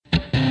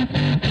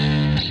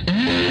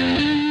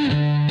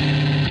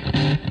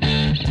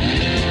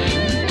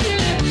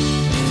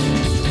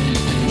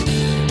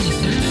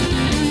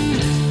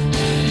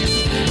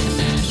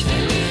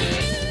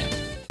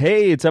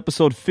Hey, it's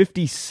episode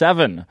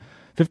 57.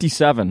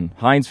 57,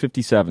 Heinz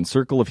 57,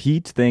 Circle of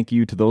Heat. Thank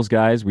you to those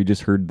guys. We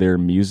just heard their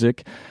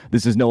music.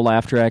 This is No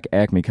Laugh Track,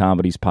 Acme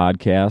Comedy's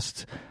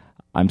podcast.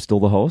 I'm still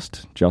the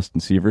host,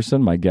 Justin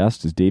Severson. My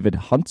guest is David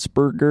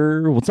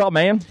Huntsberger. What's up,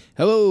 man?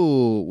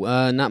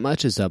 Hello. Not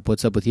much is up.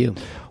 What's up with you?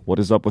 What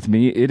is up with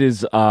me? It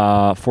is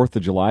 4th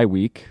of July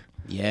week.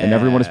 Yeah. And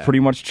everyone is pretty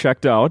much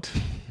checked out.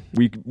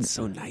 It's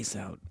so nice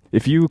out.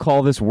 If you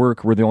call this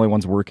work, we're the only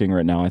ones working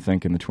right now, I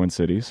think, in the Twin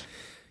Cities.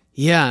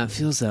 Yeah, it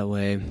feels that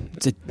way.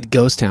 It's a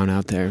ghost town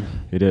out there.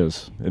 It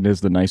is. It is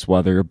the nice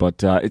weather,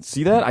 but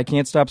see that? I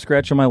can't stop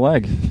scratching my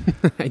leg.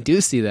 I do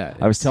see that.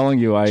 I was telling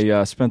you,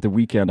 I spent the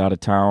weekend out of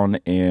town,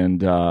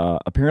 and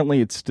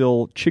apparently it's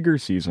still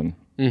chigger season.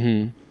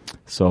 Mm-hmm.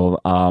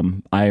 So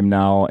I am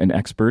now an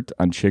expert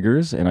on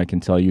chiggers, and I can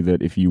tell you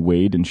that if you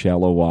wade in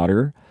shallow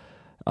water,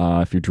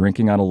 if you're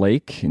drinking on a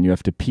lake and you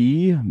have to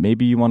pee,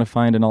 maybe you want to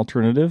find an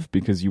alternative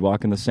because you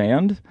walk in the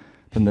sand,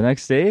 then the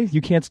next day you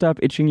can't stop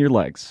itching your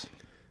legs.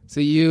 So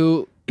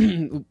you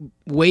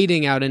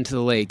wading out into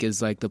the lake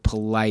is like the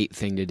polite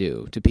thing to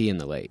do, to pee in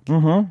the lake.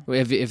 Mm-hmm.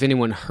 If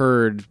anyone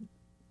heard,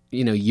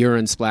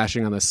 urine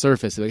splashing on the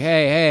surface, they're like,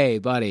 hey,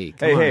 buddy,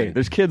 come on. Hey,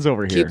 there's kids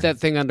over here. Keep that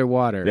thing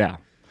underwater. Yeah.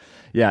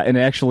 Yeah, and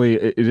actually,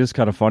 it is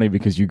kind of funny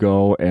because you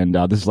go and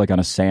this is like on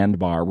a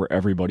sandbar where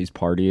everybody's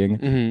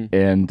partying, mm-hmm.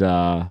 and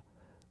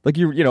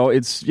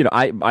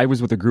I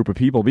was with a group of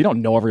people, but you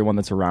don't know everyone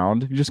that's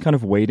around. You're just kind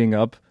of wading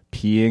up,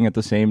 peeing at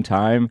the same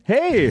time.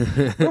 Hey,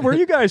 where are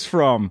you guys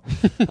from?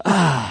 You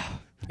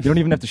don't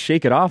even have to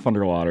shake it off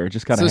underwater. It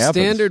just kind of happens.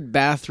 So standard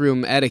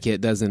bathroom etiquette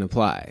doesn't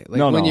apply. Like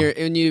no. When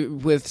you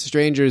with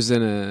strangers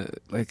in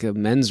a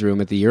men's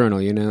room at the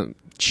urinal,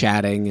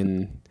 chatting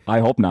and. I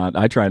hope not.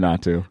 I try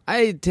not to.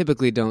 I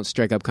typically don't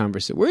strike up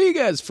conversation. Where are you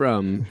guys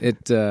from?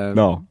 It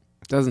no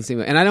doesn't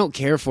seem, and I don't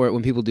care for it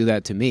when people do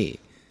that to me.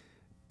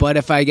 But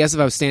if I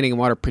was standing in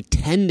water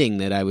pretending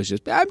that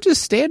I'm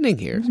just standing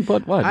here.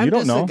 But what? I'm you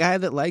don't just know. a guy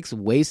that likes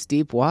waist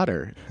deep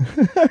water.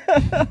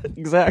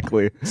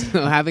 Exactly.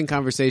 So having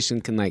conversation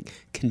can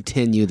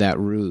continue that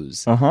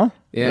ruse. Uh-huh.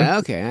 Yeah,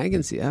 okay, I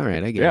can see. All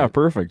right, I get it. Yeah,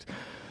 perfect.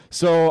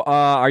 So,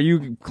 are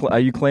you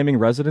claiming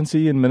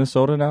residency in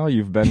Minnesota now?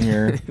 You've been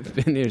here. I've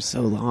been here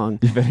so long.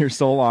 You've been here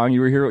so long.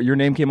 You were here. Your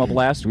name came up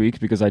last week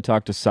because I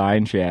talked to Cy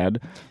and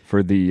Chad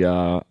for the.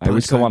 I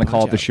always still want to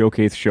call it the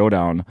Showcase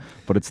Showdown,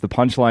 but it's the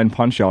Punchline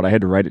Punch Out. I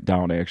had to write it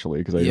down actually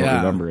because I don't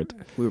remember it.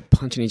 We were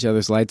punching each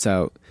other's lights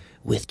out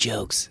with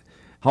jokes.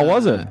 How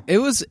was it? It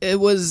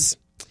was.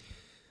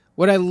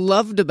 What I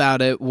loved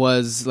about it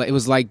was it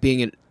was like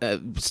being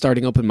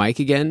starting open mic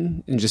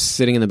again and just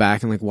sitting in the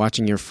back and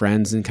watching your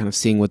friends and kind of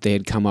seeing what they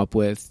had come up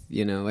with.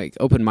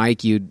 Open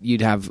mic,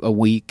 you'd have a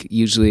week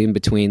usually in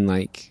between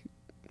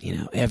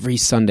every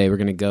Sunday we're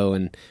gonna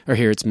go or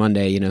here it's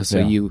Monday, so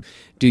you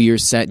do your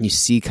set and you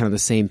see kind of the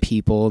same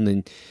people and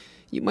then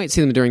you might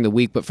see them during the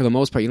week, but for the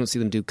most part you don't see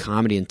them do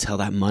comedy until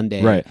that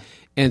Monday. Right.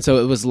 And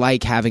so it was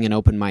like having an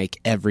open mic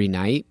every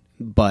night,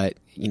 but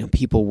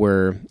people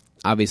were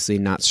obviously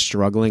not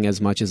struggling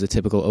as much as a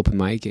typical open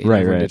mic.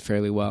 Everyone did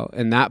fairly well.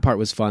 And that part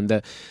was fun.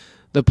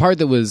 The part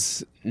that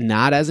was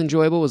not as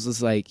enjoyable was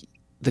just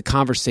the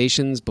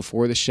conversations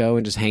before the show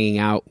and just hanging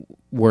out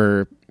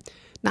were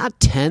not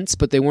tense,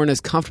 but they weren't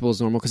as comfortable as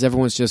normal because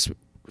everyone's just,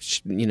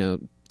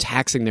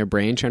 taxing their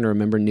brain trying to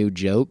remember new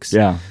jokes.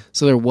 Yeah.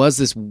 So there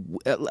was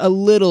a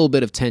little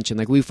bit of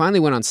tension. We finally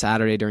went on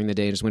Saturday during the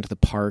day and just went to the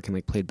park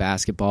and played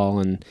basketball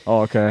and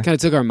kind of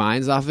took our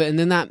minds off it. And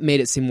then that made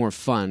it seem more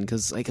fun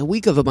because a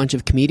week of a bunch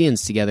of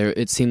comedians together,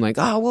 it seemed like,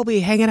 we'll be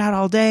hanging out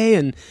all day.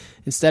 And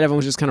instead everyone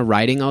was just kind of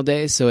writing all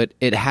day. So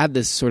it had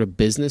this sort of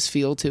business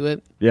feel to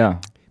it. Yeah.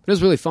 But it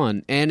was really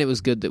fun. And it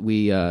was good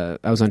that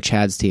I was on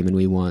Chad's team and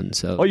we won.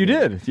 So. Oh, you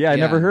did? Yeah, I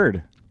never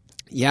heard.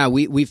 Yeah,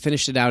 we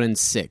finished it out in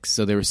 6.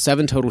 So there were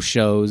 7 total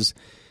shows.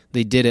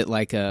 They did it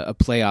like a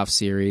playoff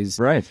series.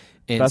 Right.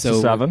 And That's so,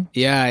 a 7.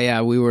 Yeah.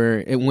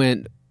 It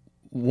went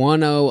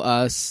 1-0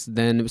 us,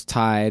 then it was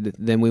tied,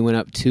 then we went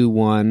up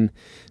 2-1,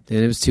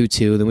 then it was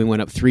 2-2, then we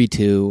went up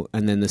 3-2,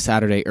 and then the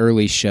Saturday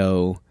early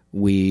show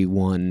we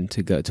won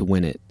to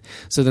win it.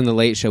 So then the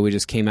late show, we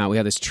just came out. We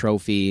had this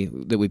trophy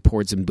that we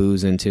poured some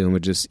booze into,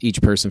 and each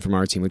person from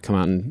our team would come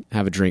out and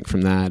have a drink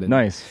from that. And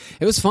nice.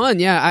 It was fun.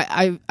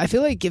 Yeah, I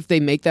feel like if they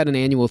make that an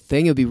annual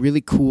thing, it would be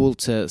really cool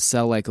to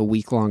sell a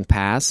week-long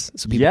pass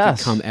so people can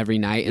come every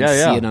night and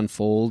see it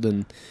unfold.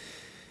 And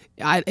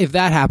if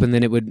that happened,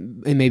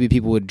 then maybe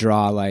people would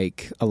draw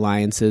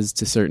alliances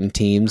to certain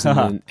teams,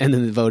 and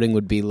then the voting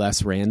would be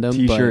less random.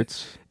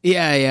 T-shirts. But,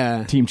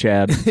 yeah. Team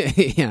Chad.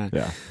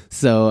 Yeah.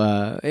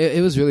 So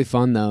it was really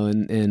fun though,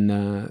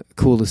 and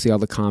cool to see all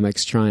the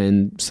comics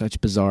trying such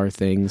bizarre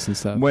things and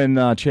stuff. When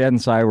Chad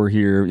and Cy were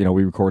here,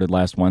 we recorded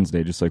last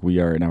Wednesday, just like we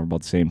are now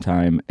about the same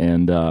time,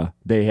 and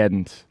they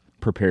hadn't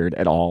prepared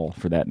at all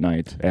for that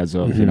night as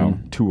of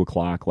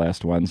 2:00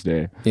 last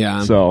Wednesday.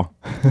 Yeah. So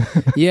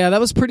yeah, that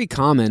was pretty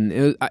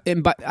common.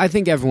 But I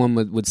think everyone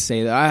would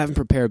say that I haven't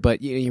prepared,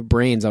 but your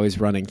brain's always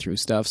running through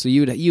stuff. So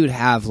you'd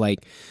have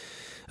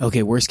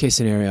okay, worst case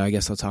scenario, I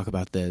guess I'll talk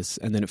about this.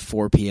 And then at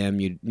 4 p.m.,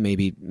 you'd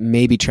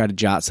maybe try to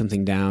jot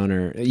something down.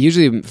 Or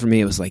usually for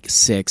me, it was like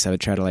 6. I would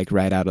try to like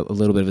write out a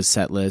little bit of a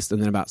set list.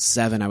 And then about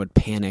 7, I would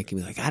panic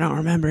and be like, I don't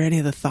remember any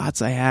of the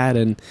thoughts I had.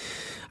 And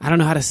I don't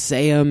know how to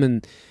say them.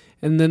 And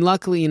then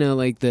luckily,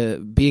 like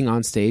the being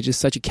on stage is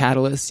such a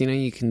catalyst.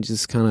 You can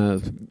just kind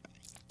of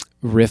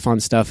riff on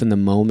stuff in the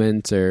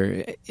moment.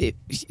 Or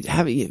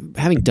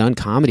having done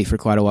comedy for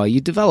quite a while,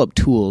 you develop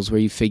tools where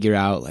you figure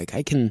out like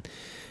I can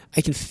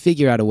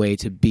figure out a way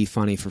to be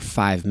funny for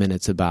 5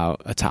 minutes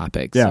about a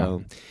topic. Yeah.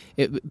 So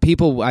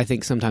people, I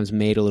think, sometimes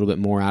made a little bit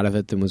more out of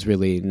it than was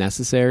really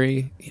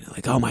necessary.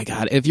 Like, oh my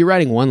God, if you're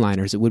writing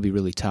one-liners, it would be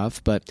really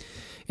tough. But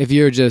if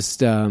you're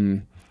just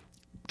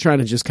trying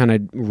to just kind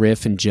of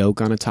riff and joke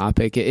on a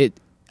topic,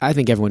 I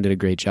think everyone did a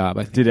great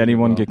job. Did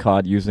anyone get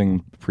caught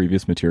using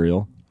previous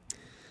material?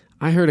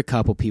 I heard a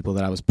couple people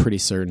that I was pretty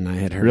certain I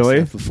had heard Really?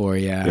 stuff before,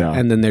 yeah.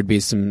 And then there'd be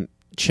some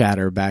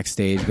chatter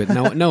backstage, but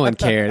no one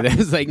cared. It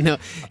was like no,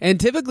 and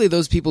typically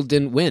those people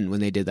didn't win when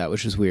they did that,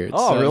 which was weird.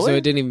 Oh, really? So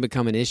it didn't even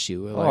become an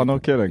issue. Oh, no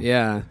kidding.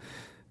 Yeah.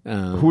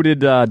 Who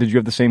did you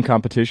have the same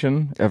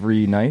competition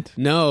every night?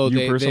 No, You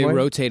they personally?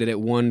 rotated it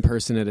one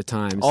person at a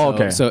time. Oh,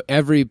 okay. So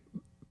every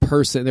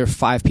person, there are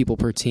 5 people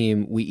per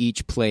team. We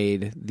each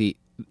played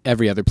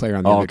every other player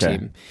on the other okay.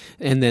 team,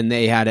 and then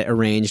they had it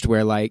arranged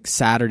where like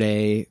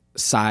Saturday,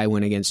 Cy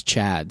went against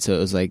Chad, so it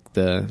was like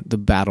the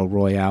battle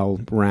royale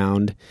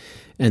round.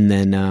 And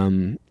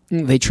then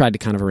they tried to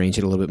kind of arrange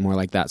it a little bit more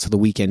like that. So the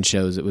weekend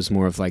shows, it was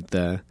more of like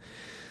the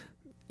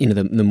people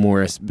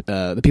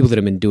that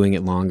have been doing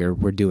it longer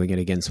were doing it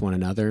against one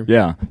another.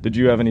 Yeah.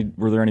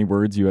 Were there any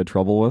words you had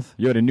trouble with?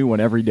 You had a new one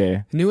every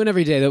day. New one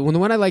every day. The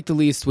one I liked the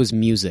least was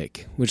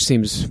music, which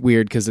seems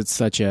weird because it's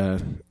such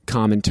a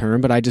common term,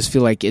 but I just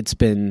feel like it's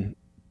been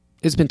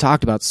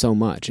talked about so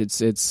much.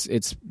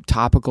 It's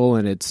topical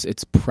and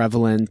it's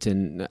prevalent,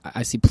 and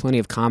I see plenty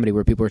of comedy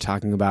where people are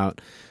talking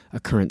about a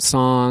current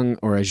song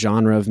or a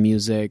genre of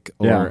music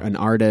or an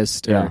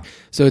artist.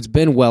 So it's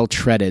been well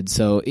treaded.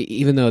 So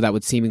even though that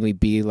would seemingly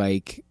be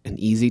like an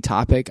easy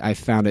topic, I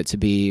found it to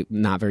be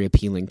not very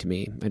appealing to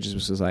me. I just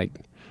was like,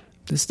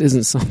 this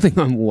isn't something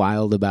I'm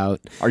wild about.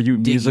 Are you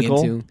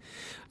musical? Into.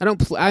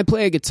 I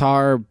play a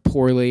guitar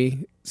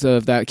poorly. So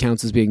if that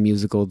counts as being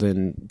musical,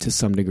 then to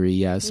some degree,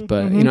 yes.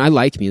 But I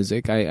like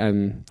music.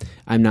 I'm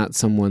not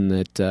someone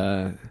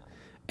that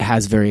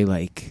has very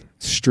like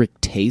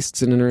strict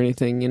tastes in it or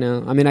anything.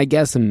 I mean, I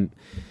guess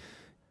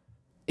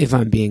if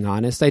I'm being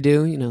honest, I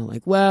do.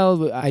 Like,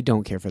 well, I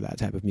don't care for that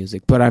type of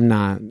music, but I'm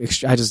not.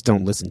 I just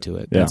don't listen to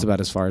it. That's about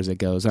as far as it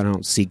goes. I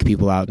don't seek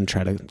people out and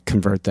try to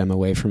convert them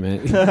away from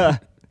it.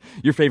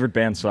 Your favorite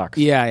band sucks.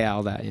 Yeah,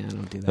 all that. Yeah, I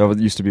don't do that. That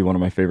used to be one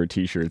of my favorite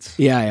T-shirts.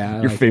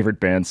 Yeah. Your favorite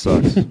band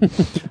sucks.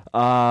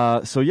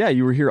 So yeah,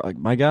 you were here. Like,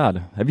 my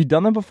God, have you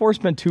done that before?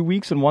 Spent 2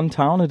 weeks in one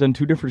town and done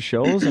 2 different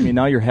shows? I mean,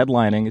 now you're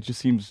headlining. It just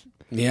seems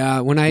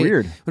weird.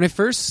 When I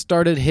first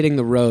started hitting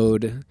the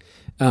road,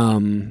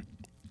 I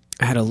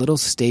had a little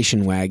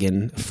station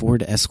wagon, a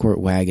Ford Escort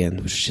wagon,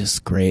 which was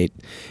just great.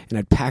 And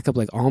I'd pack up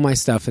like all my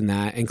stuff in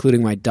that,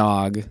 including my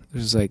dog. It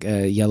was like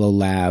a yellow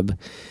lab.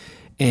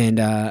 And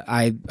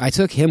I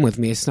took him with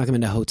me. I snuck him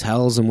into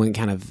hotels and went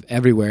kind of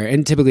everywhere.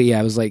 And typically,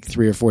 it was like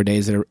 3 or 4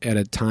 days at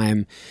a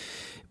time.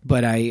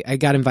 But I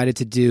got invited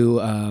to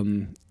do...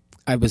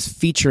 I was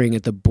featuring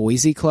at the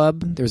Boise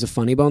Club. There was a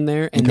Funny Bone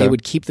there. And they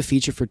would keep the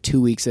feature for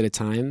 2 weeks at a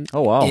time.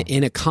 Oh, wow.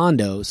 In a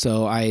condo.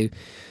 So I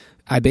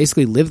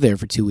basically lived there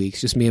for 2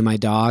 weeks, just me and my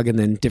dog. And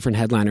then different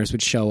headliners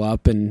would show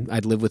up, and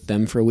I'd live with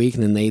them for a week,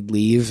 and then they'd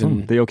leave.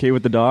 And they okay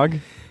with the dog?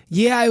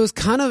 Yeah,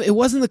 it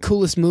wasn't the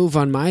coolest move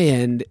on my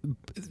end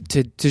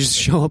to just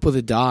show up with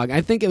a dog.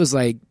 I think it was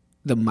like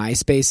the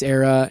MySpace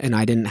era, and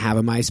I didn't have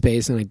a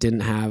MySpace, and I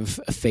didn't have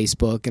a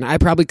Facebook, and I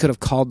probably could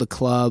have called the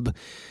club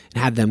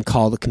and had them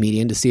call the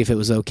comedian to see if it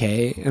was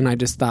okay. And I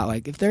just thought,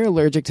 like, if they're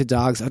allergic to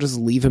dogs, I'll just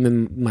leave him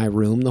in my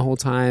room the whole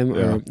time.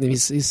 Yeah. Or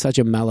he's such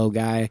a mellow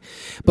guy.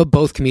 But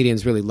both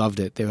comedians really loved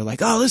it. They were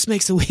like, oh, this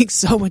makes the week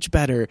so much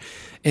better.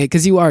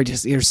 Because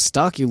you're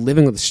stuck. You're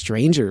living with a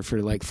stranger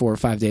for like 4 or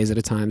 5 days at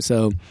a time.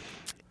 So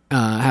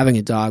having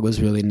a dog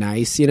was really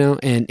nice,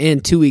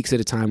 and 2 weeks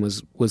at a time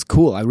was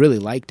cool. I really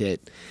liked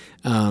it.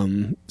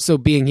 So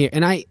being here,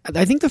 and I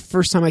think the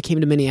first time I came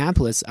to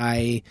Minneapolis,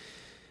 I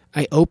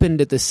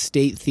opened at the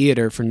State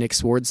Theater for Nick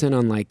Swardson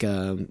on like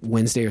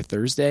Wednesday or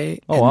Thursday.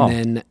 Oh, wow.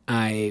 And then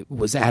I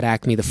was at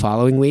Acme the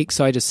following week,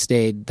 so I just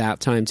stayed that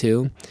time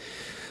too.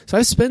 So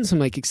I've spent some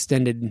like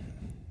extended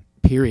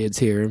periods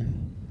here.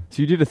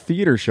 So you did a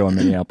theater show in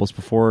Minneapolis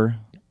before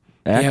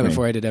Acme? Yeah,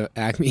 before I did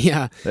Acme,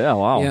 yeah. Yeah,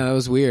 wow. Yeah, that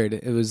was weird.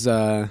 It was...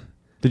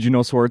 Did you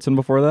know Swardson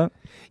before that?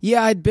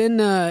 Yeah, I'd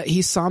been...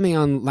 he saw me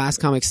on Last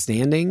Comic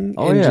Standing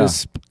and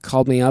just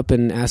called me up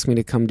and asked me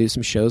to come do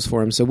some shows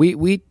for him. So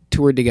we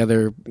toured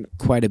together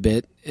quite a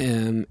bit.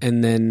 And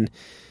then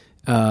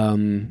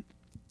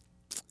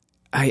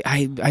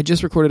I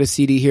just recorded a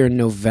CD here in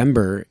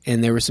November,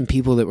 and there were some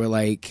people that were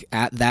like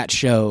at that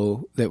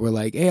show that were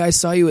like, "Hey, I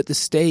saw you at the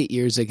State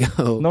years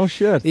ago." No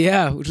shit.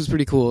 Yeah, which was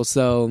pretty cool.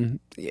 So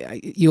yeah,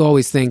 you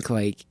always think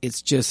like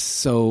it's just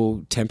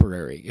so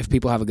temporary. If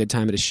people have a good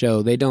time at a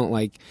show, they don't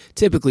like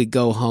typically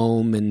go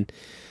home and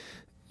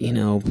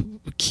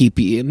keep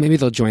you. Maybe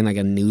they'll join like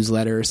a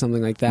newsletter or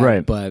something like that.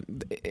 Right. But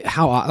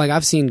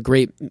I've seen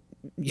great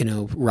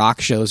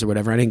rock shows or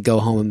whatever. I didn't go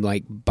home and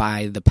like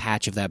buy the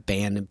patch of that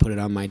band and put it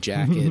on my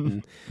jacket.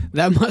 And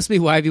that must be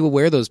why people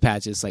wear those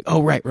patches. Like,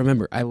 oh right,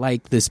 remember, I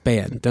like this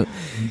band.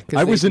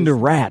 I was into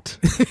Rat.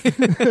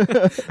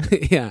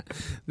 Yeah,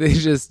 they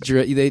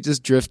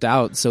just drift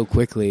out so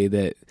quickly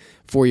that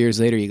 4 years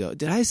later you go,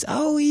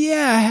 oh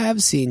yeah, I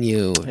have seen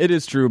you. It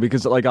is true,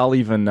 because like I'll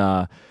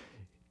even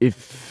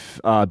if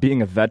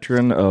being a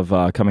veteran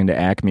of coming to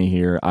Acme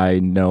here, I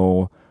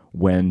know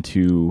when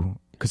to,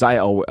 because I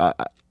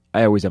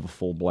always have a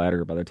full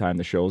bladder by the time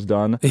the show's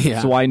done.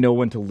 Yeah. So I know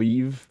when to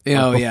leave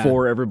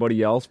before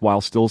everybody else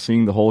while still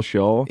seeing the whole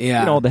show.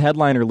 Yeah. The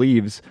headliner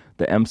leaves,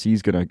 the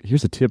MC's going to...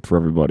 Here's a tip for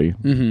everybody.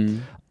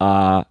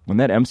 Mm-hmm. When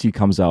that MC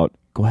comes out,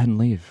 go ahead and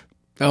leave.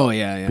 Oh,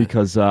 yeah.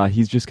 Because he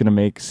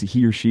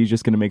or she's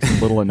just going to make some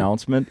little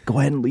announcement. Go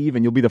ahead and leave,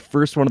 and you'll be the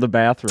first one to the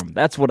bathroom.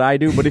 That's what I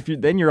do. But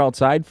then you're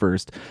outside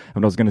first. And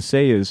what I was going to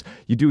say is,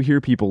 you do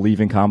hear people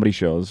leaving comedy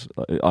shows,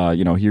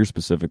 here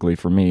specifically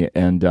for me,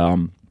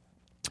 and...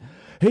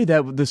 Hey,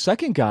 the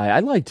second guy, I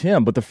liked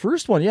him, but the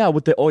first one, yeah,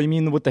 you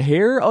mean with the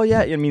hair? Oh,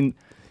 yeah, I mean,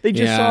 they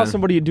just saw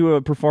somebody do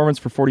a performance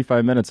for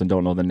 45 minutes and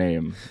don't know the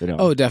name.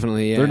 Oh,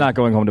 definitely, yeah. They're not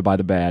going home to buy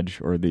the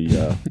badge or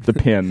the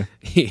pin.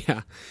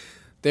 Yeah.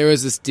 There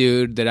was this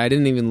dude that I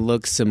didn't even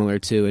look similar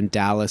to in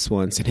Dallas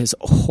once, and his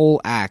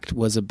whole act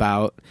was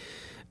about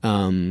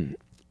being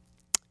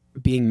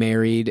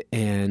married,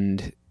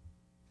 and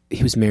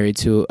he was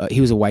he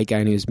was a white guy,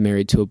 and he was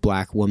married to a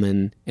black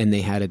woman, and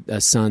they had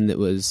a son that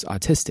was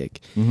autistic.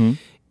 Mm-hmm.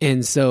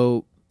 And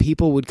so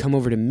people would come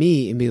over to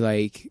me and be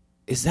like,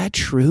 "Is that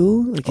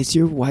true? Like, is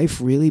your wife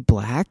really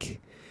black?"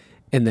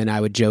 And then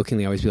I would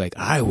jokingly always be like,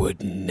 "I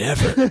would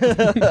never."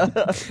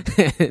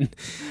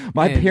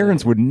 My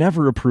parents would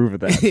never approve of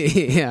that.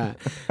 Yeah.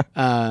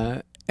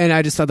 And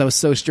I just thought that was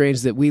so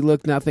strange that we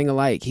looked nothing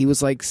alike. He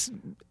was like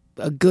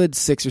a good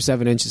 6 or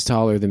 7 inches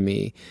taller than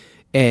me.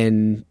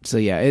 And so,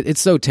 yeah, it's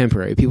so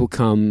temporary. People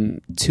come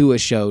to a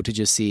show to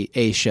just see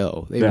a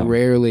show. They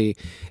rarely...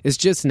 It's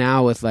just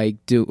now with like...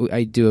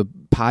 I do a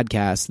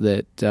podcast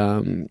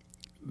that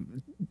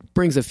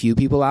brings a few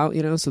people out,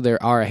 so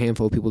there are a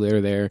handful of people that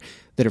are there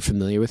that are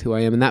familiar with who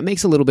I am, and that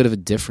makes a little bit of a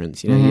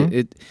difference.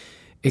 Mm-hmm.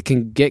 It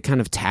can get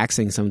kind of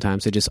taxing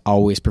sometimes to just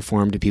always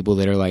perform to people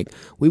that are like,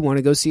 we want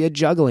to go see a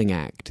juggling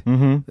act.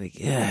 Mm-hmm. Like,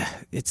 yeah,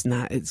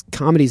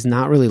 comedy's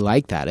not really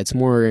like that. It's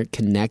more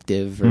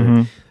connective, or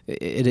mm-hmm.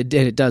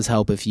 it does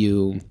help if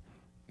you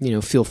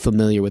feel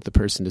familiar with the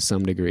person to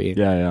some degree.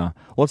 Yeah.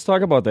 Let's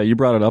talk about that. You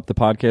brought it up, the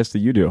podcast that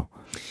you do.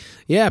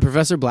 Yeah,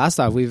 Professor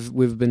Blastoff.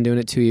 We've been doing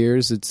it 2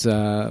 years. It's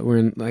we're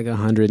in like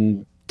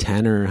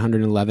 110 or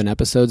 111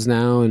 episodes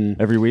now, and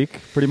every week,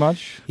 pretty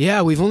much.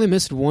 Yeah, we've only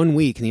missed 1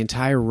 week in the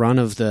entire run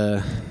of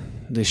the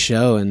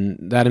show,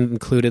 and that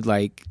included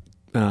like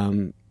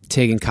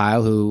Tig and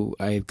Kyle, who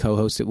I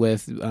co-hosted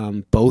with,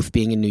 both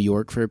being in New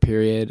York for a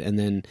period, and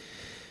then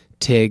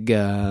Tig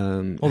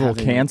a little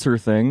cancer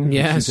thing.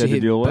 Yeah, she had to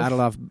deal with.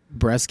 Battled off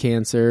breast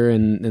cancer,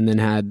 and then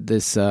had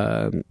this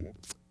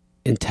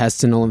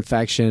intestinal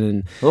infection,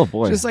 and oh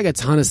boy, just like a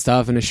ton of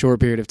stuff in a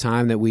short period of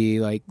time that we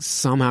like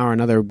somehow or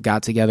another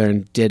got together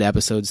and did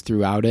episodes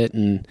throughout it.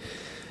 And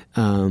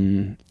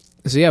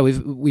so yeah,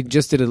 we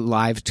just did a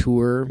live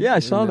tour. Yeah, I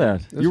saw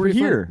that. You were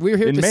here. We were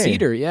here at the May.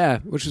 Cedar, yeah,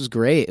 which was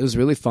great. It was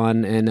really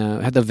fun, and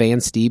had the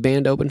Van Stee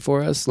band open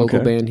for us,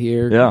 local band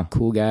here. Yeah,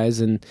 cool guys,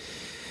 and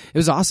it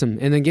was awesome.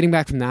 And then getting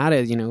back from that,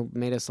 it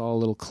made us all a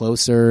little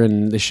closer,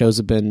 and the shows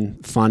have been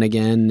fun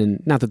again.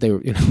 And not that they were,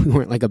 we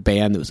weren't like a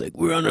band that was like,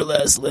 we're on our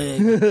last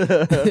leg.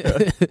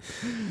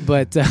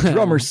 But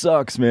drummer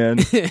sucks, man.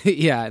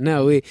 Yeah,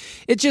 no,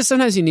 it's just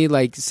sometimes you need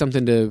like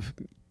something to,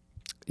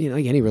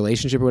 like any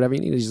relationship or whatever,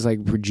 you need to just like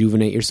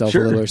rejuvenate yourself a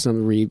little, or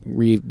something,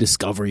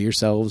 rediscover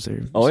yourselves.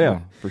 Or yeah,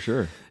 for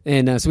sure.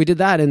 And so we did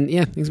that, and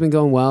yeah, things have been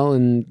going well.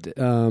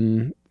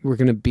 And we're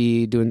going to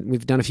be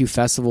we've done a few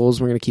festivals.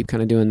 We're going to keep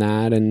kind of doing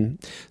that.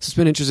 And so it's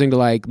been interesting to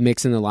like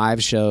mix in the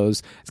live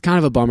shows. It's kind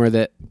of a bummer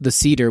that the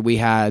Cedar, we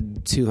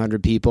had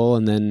 200 people,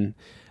 and then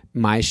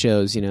my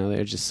shows,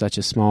 they're just such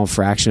a small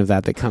fraction of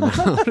that come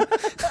out.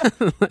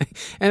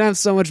 And I'm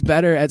so much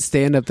better at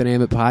stand-up than I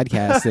am at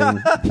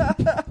podcasting.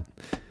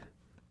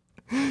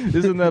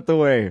 Isn't that the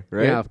way,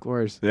 right? Yeah, of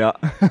course. Yeah.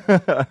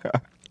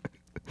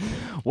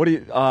 What do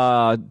you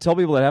tell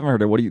people that haven't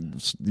heard it? What do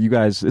you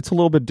guys? It's a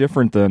little bit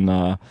different than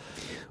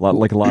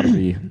like a lot of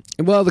the.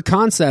 Well, the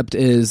concept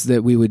is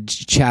that we would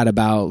chat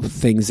about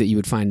things that you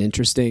would find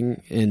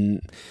interesting,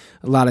 and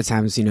a lot of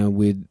times,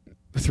 we'd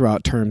throw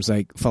out terms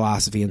like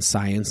philosophy and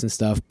science and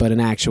stuff. But in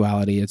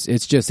actuality,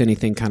 it's just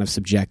anything kind of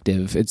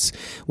subjective.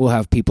 We'll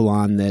have people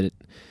on that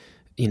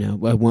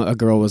a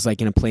girl was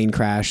like in a plane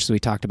crash, so we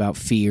talked about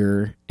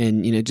fear,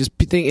 and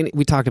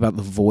we talked about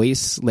The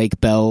Voice.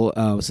 Lake Bell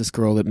was this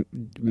girl that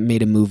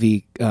made a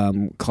movie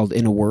called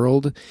In a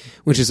World,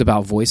 which is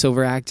about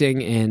voiceover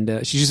acting,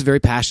 and she's just very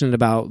passionate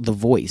about the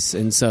voice,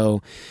 and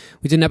so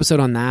we did an episode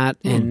on that.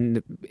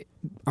 And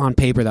on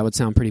paper, that would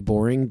sound pretty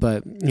boring,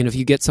 but if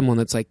you get someone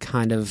that's like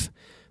kind of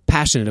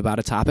passionate about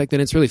a topic,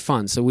 then it's really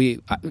fun. So we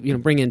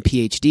bring in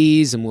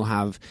PhDs, and we'll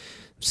have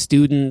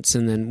students,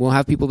 and then we'll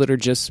have people that are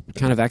just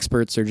kind of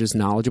experts or just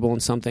knowledgeable in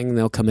something, and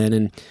they'll come in,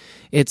 and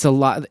it's a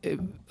lot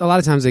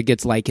of times it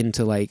gets likened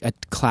to like a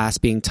class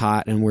being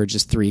taught and we're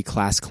just 3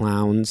 class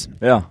clowns.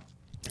 Yeah.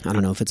 I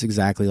don't know if it's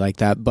exactly like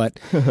that, but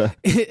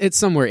it's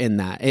somewhere in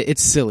that.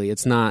 It's silly.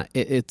 It's not.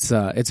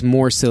 It's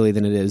more silly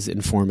than it is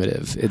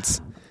informative.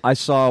 I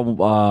saw.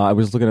 I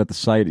was looking at the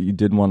site. You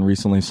did one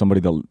recently. Somebody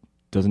that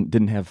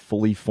didn't have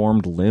fully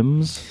formed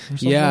limbs. Or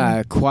something?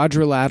 Yeah,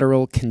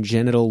 quadrilateral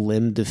congenital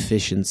limb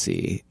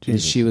deficiency.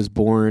 Jesus. And she was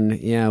born.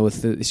 Yeah,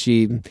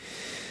 she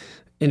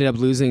ended up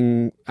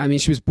losing. I mean,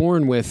 she was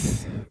born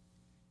with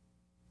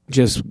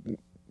just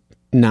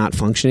not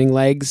functioning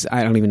legs.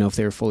 I don't even know if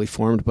they were fully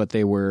formed, but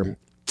they were,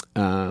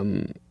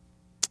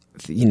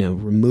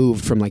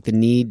 removed from like the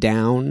knee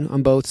down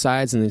on both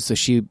sides, and then so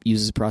she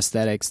uses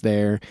prosthetics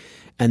there.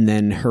 And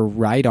then her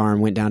right arm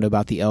went down to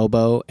about the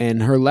elbow,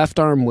 and her left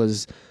arm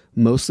was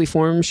mostly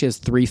formed. She has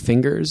 3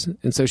 fingers,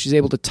 and so she's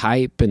able to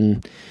type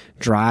and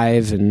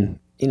drive and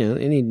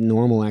any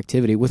normal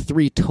activity with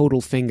 3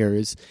 total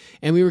fingers.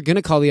 And we were going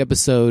to call the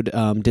episode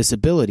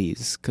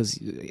disabilities, because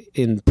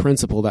in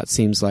principle that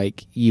seems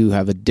like you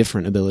have a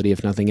different ability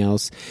if nothing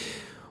else,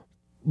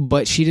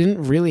 but she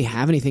didn't really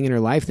have anything in her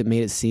life that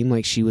made it seem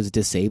like she was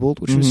disabled,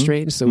 which was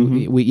strange. So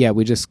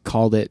we just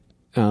called it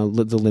the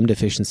limb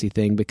deficiency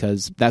thing,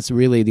 because that's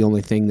really the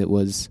only thing that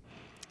was.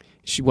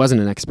 She wasn't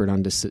an expert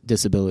on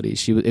disability.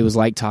 It was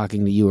like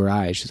talking to you or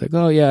I. She's like,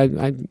 "Oh yeah,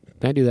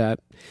 I do that."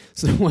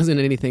 So there wasn't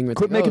anything.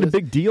 Quit making a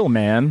big deal,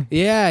 man.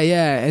 Yeah.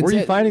 Where are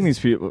you finding these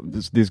people,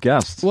 these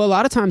guests? Well, a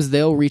lot of times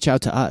they'll reach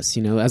out to us.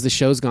 As the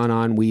show's gone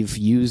on, we've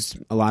used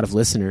a lot of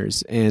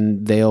listeners,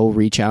 and they'll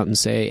reach out and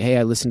say, "Hey,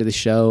 I listened to the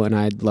show, and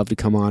I'd love to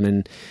come on,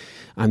 and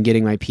I'm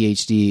getting my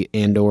PhD,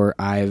 and or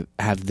I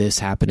have this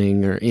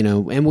happening," or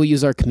and we'll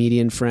use our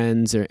comedian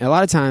friends. Or a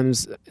lot of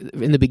times,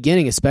 in the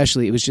beginning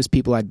especially, it was just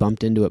people I'd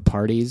bumped into at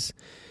parties,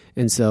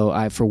 and so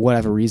I, for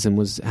whatever reason,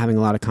 was having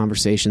a lot of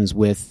conversations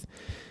with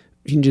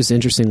just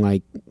interesting,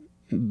 like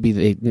be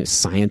they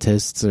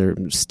scientists or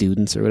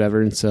students or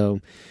whatever, and so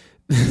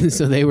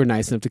they were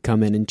nice enough to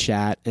come in and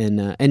chat,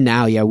 and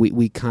now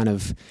we kind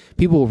of,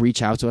 people will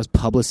reach out to us,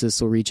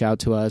 publicists will reach out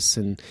to us,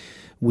 and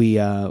we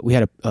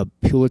had a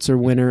Pulitzer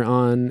winner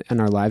on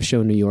our live show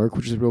in New York,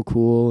 which is real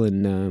cool,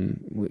 and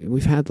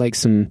we've had like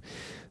some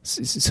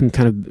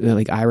kind of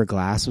like Ira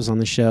Glass was on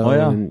the show. Oh,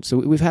 yeah. And so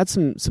we've had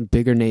some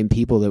bigger name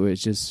people that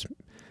was just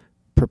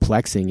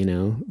perplexing,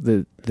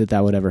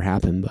 that would ever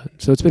happen. But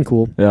so it's been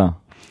cool. Yeah.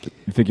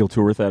 You think you'll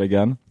tour with that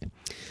again?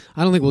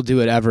 I don't think we'll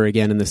do it ever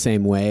again in the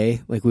same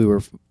way. Like we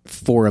were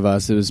 4 of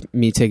us. It was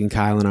me taking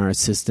Kyle and our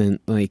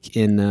assistant, like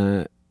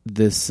in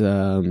this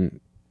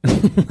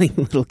like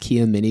little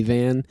Kia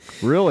minivan.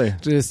 Really?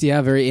 Just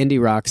very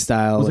indie rock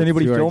style. Was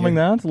anybody filming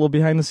that? A little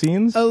behind the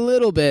scenes? A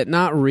little bit,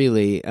 not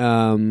really.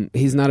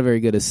 He's not a very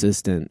good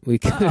assistant. We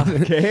could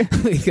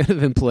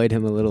have employed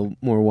him a little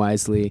more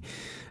wisely.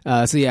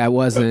 It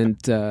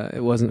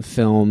wasn't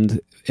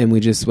filmed, and we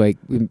just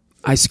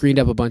I screened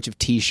up a bunch of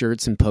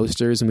T-shirts and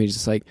posters, and we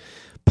just like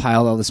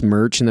piled all this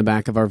merch in the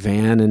back of our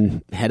van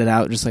and headed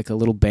out just like a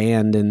little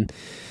band. And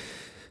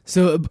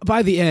so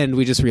by the end,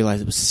 we just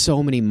realized it was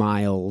so many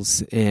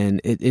miles,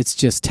 and it's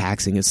just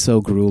taxing. It's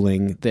so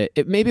grueling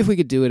that maybe if we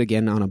could do it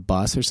again on a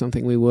bus or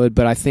something, we would.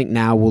 But I think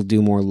now we'll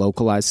do more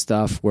localized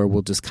stuff where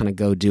we'll just kind of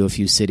go do a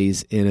few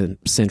cities in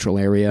a central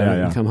area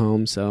and come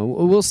home. So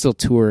we'll still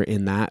tour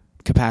in that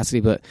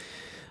capacity. But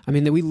I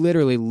mean, we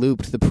literally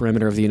looped the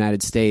perimeter of the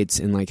United States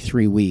in like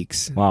 3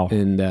 weeks. Wow.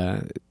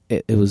 And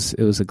it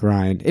was a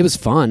grind. It was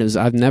fun.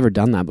 I've never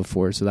done that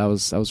before, so that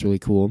was really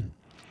cool.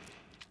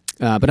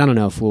 But I don't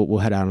know if we'll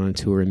head out on a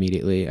tour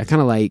immediately. I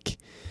kind of like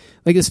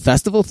this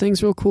festival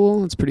thing's real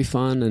cool. It's pretty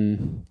fun,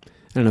 and I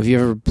don't know if you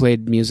ever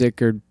played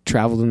music or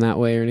traveled in that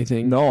way or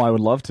anything. No, I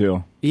would love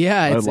to.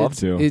 Yeah, I'd love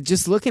to.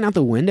 Just looking out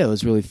the window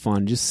is really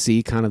fun. Just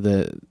see kind of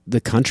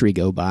the country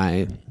go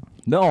by.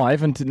 No, I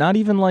haven't. Not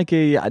even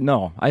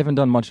no, I haven't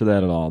done much of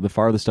that at all. The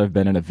farthest I've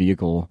been in a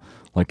vehicle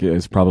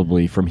is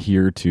probably from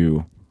here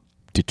to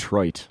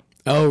Detroit.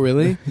 Oh,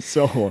 really?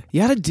 So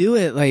you got to do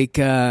it.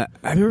 I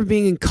remember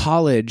being in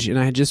college, and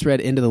I had just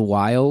read Into the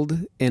Wild,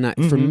 and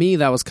for me,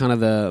 that was kind of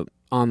the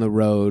on the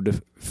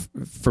road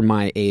for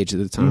my age at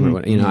the time. Or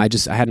what,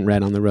 I hadn't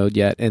read On the Road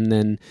yet, and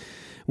then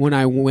when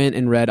I went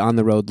and read On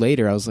the Road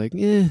Later, I was like,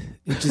 it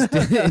just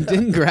it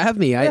didn't grab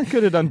me. I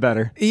could have done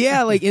better.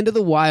 Yeah, like Into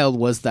the Wild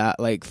was that,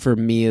 like, for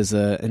me as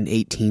an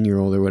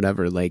 18-year-old or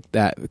whatever, like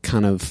that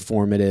kind of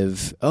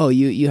formative,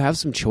 you have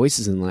some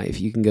choices in life.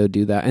 You can go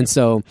do that. And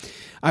so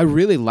I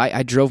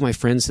drove my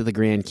friends to the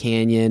Grand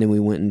Canyon, and we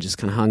went and just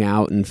kind of hung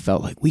out and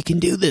felt like we can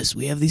do this.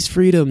 We have these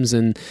freedoms.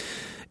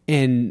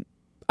 And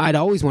I'd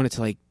always wanted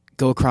to, like,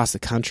 go across the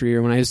country,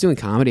 or when I was doing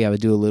comedy, I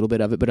would do a little bit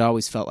of it, but it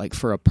always felt like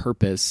for a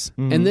purpose.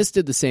 Mm-hmm. And this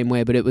did the same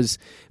way, but it was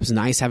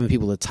nice having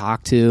people to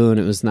talk to, and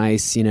it was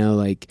nice,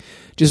 like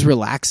just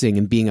relaxing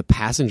and being a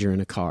passenger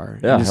in a car.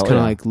 Yeah, and just kind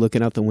of like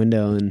looking out the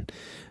window and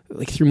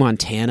like through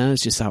Montana.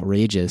 It's just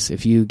outrageous.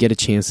 If you get a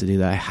chance to do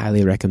that, I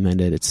highly recommend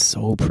it. It's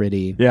so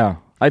pretty. Yeah.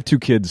 I have 2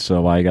 kids,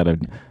 so I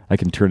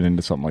can turn it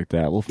into something like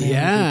that. A little family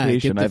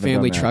vacation. Get the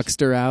family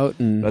truckster out,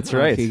 and that's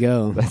right. Off you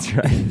go. That's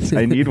right.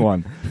 I need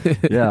one.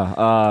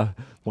 Yeah.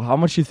 Well, how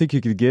much do you think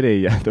you could get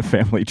the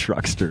family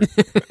truckster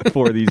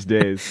for these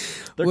days?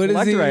 Their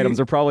collector items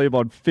are probably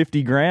about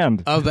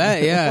 $50,000. I'll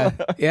bet, yeah.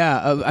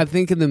 Yeah, I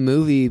think in the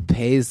movie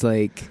pays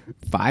like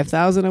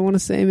 $5,000, I want to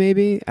say,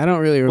 maybe. I don't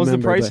really remember. Was the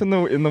price in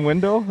the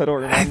window? I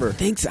don't remember. I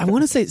think so. I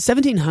want to say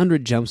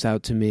 $1,700 jumps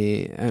out to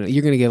me.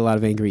 You're going to get a lot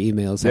of angry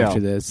emails after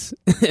this.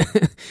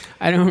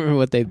 I don't remember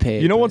what they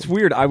paid. You know what's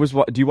weird?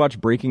 Do you watch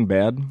Breaking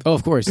Bad? Oh,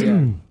 of course,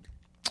 yeah.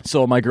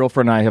 So my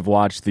girlfriend and I have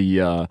watched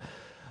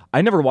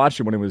I never watched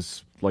it when it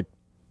was like,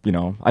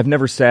 I've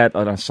never sat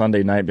on a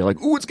Sunday night and be like,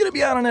 ooh, it's going to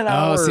be out in an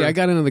hour. Oh, see, I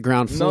got into the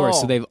ground floor,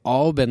 so they've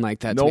all been like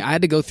that to me. I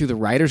had to go through the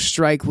writer's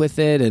strike with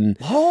it, and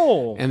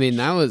I mean,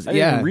 that was, I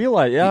didn't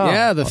realize,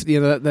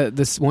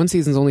 this one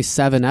season's only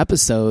 7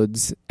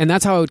 episodes, and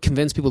that's how I would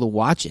convince people to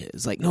watch it.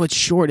 It's like, no, it's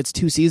short, it's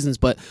 2 seasons,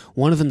 but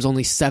one of them's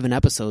only 7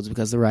 episodes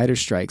because of the writer's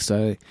strike,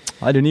 so.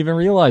 I didn't even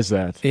realize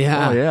that.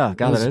 Yeah. Oh, yeah.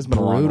 God, that has been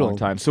brutal. a long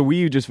time. So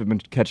we just have been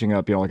catching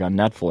up, like on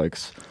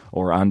Netflix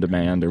or on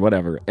demand or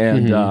whatever,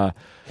 and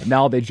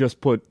now they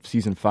just put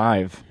season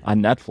 5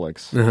 on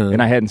Netflix,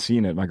 and I hadn't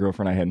seen it. My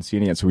girlfriend and I hadn't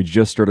seen it yet, so we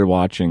just started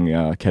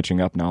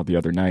catching up now the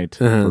other night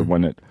for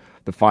when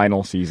the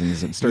final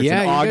seasons. It starts in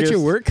August. Yeah, you got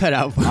your work cut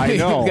out. I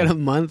know. You've got a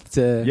month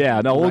to.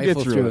 Yeah, no, we'll get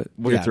through it.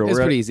 We'll get through it. It's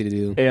pretty easy to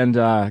do. And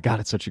God,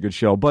 it's such a good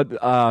show.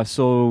 But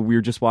so we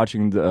were just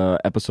watching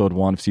the episode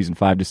 1 of season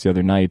 5 just the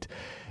other night,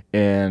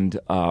 and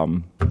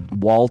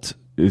Walt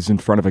is in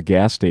front of a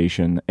gas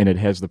station, and it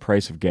has the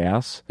price of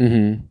gas,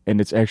 and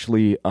it's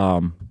actually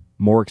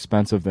more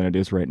expensive than it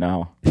is right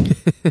now.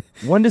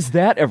 When does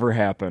that ever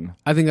happen?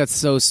 I think that's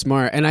so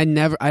smart, and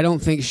I don't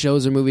think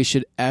shows or movies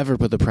should ever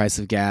put the price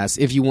of gas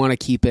if you want to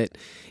keep it.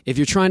 If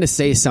you're trying to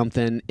say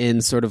something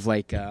in sort of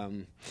like a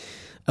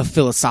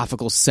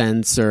philosophical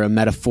sense or a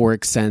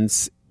metaphoric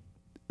sense,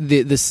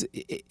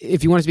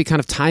 if you want it to be kind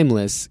of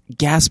timeless,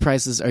 gas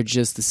prices are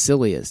just the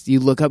silliest.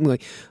 You look up and be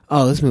like,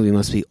 oh, this movie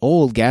must be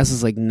old. Gas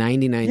is like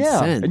 99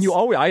 cents.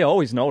 And I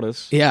always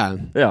notice. Yeah.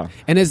 Yeah.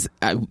 And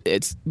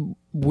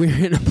we're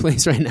in a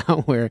place right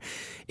now where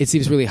it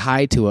seems really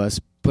high to us,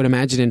 but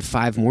imagine in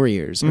 5 more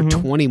years or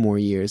 20 more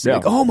years. Yeah.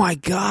 Like, oh my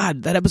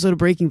God, that episode of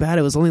Breaking Bad,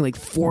 it was only like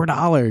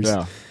 $4.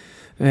 Yeah.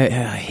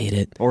 I hate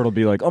it. Or it'll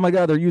be like, oh my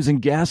God, they're using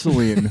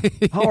gasoline.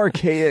 How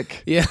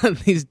archaic. Yeah,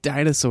 these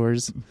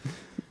dinosaurs.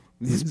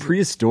 Is this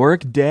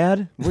prehistoric,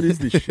 Dad? What is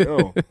this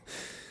show?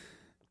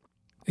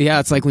 Yeah,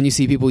 it's like when you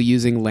see people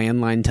using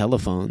landline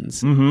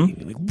telephones.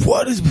 Mm-hmm.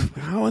 Like,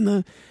 how in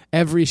the...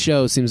 Every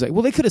show seems like,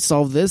 well, they could have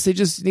solved this. They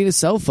just need a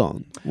cell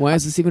phone. Why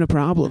is this even a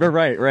problem?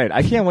 Right.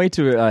 I can't wait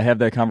to have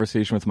that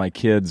conversation with my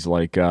kids,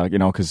 like,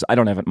 because I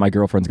don't have it. My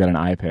girlfriend's got an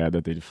iPad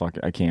that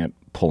I can't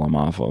pull them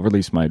off of. Or at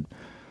least my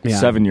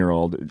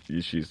 7-year-old,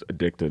 she's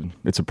addicted.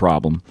 It's a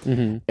problem.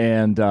 Mm-hmm.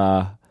 And,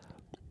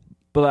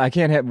 but I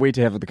can't wait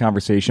to have the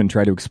conversation,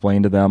 try to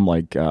explain to them,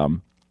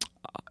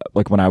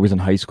 like when I was in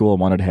high school, I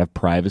wanted to have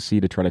privacy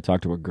to try to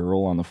talk to a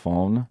girl on the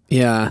phone.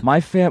 Yeah.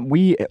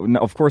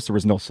 Of course, there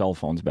was no cell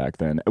phones back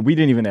then. We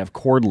didn't even have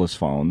cordless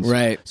phones.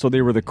 Right. So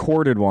they were the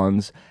corded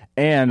ones,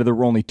 and there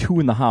were only 2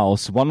 in the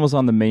house. One was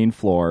on the main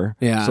floor.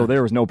 Yeah. So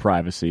there was no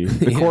privacy.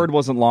 The cord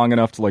wasn't long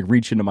enough to, like,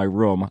 reach into my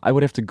room. I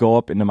would have to go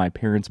up into my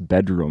parents'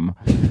 bedroom.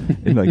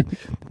 And, like,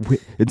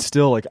 it's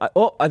still like,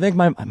 I think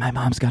my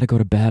mom's got to go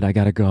to bed. I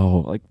got to go.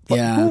 Like,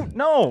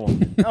 no.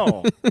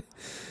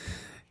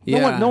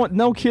 Yeah.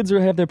 No kids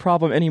have that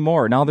problem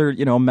anymore. Now they're,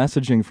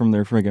 messaging from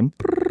their friggin'.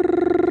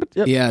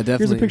 Yep. Yeah, definitely.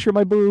 Here's a picture of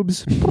my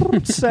boobs.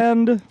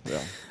 Send.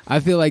 Yeah. I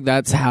feel like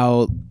that's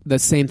how the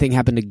same thing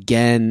happened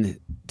again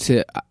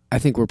to, I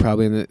think we're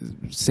probably in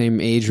the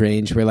same age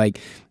range where, like,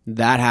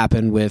 that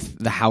happened with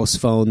the house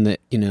phone that,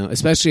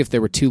 especially if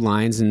there were 2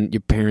 lines and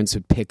your parents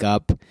would pick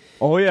up.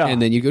 Oh, yeah.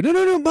 And then you go,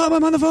 no, Mom,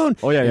 I'm on the phone.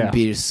 Oh, yeah, and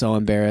be just so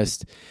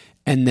embarrassed.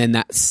 And then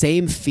that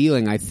same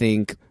feeling, I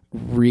think,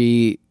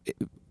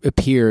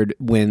 appeared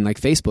when,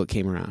 like, Facebook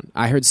came around.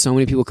 I heard so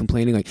many people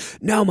complaining, like,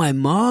 now my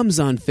mom's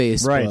on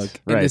Facebook.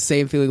 Right. And the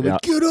same feeling of,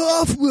 like, get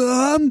off,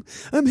 Mom.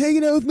 I'm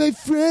hanging out with my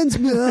friends,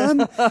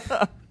 Mom.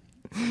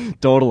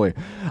 Totally.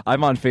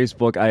 I'm on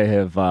Facebook. I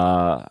have,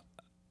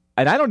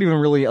 and I don't even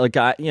really, like,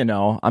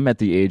 I'm at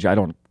the age, I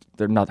don't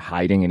they're not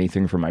hiding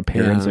anything from my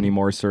parents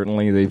anymore.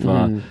 Certainly,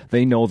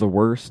 they know the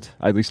worst.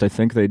 At least I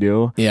think they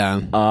do.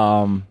 Yeah.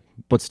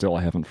 But still,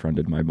 I haven't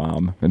friended my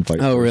mom and vice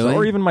Oh, versa. really?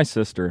 Or even my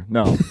sister.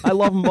 No, I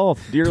love them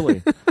both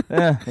dearly.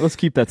 Let's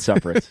keep that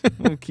separate.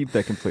 We'll keep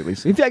that completely.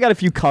 I got a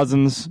few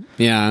cousins.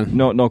 Yeah.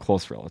 No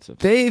close relatives.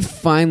 They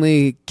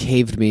finally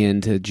caved me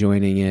into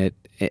joining it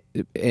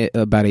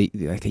about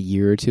a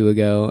year or two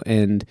ago,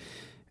 and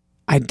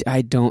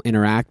I don't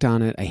interact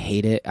on it. I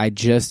hate it. I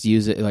just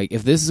use it like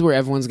if this is where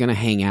everyone's going to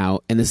hang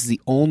out, and this is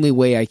the only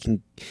way I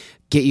can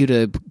get you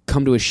to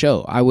come to a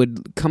show. I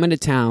would come into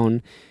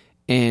town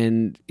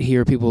and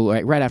hear people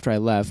like right after I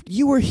left,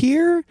 you were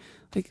here?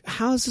 Like,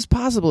 how is this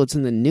possible? It's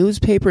in the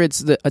newspaper.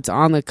 It's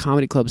on the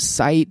comedy club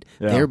site.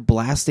 Yeah. They're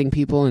blasting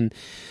people. And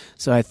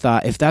so I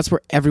thought, if that's where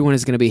everyone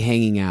is going to be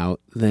hanging out,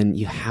 then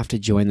you have to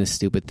join this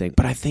stupid thing.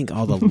 But I think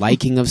all the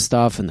liking of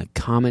stuff and the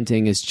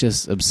commenting is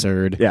just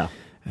absurd. Yeah.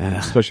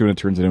 Especially when it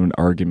turns into an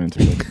argument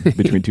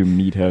between two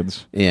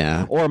meatheads.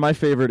 Yeah. Or my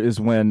favorite is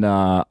when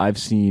I've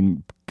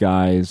seen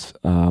guys,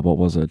 what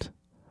was it?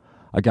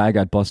 A guy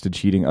got busted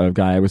cheating. A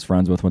guy I was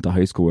friends with, went to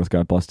high school with,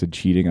 got busted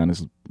cheating on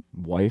his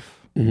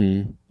wife.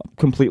 Mm-hmm.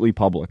 Completely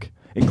public,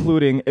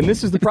 including, and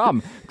this is the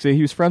problem. So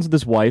he was friends with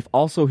his wife,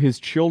 also his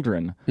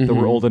children that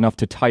were old enough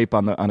to type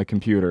on a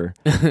computer.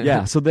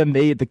 Yeah. So then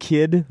the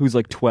kid who's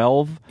like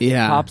 12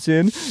 pops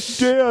in.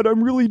 Dad,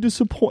 I'm really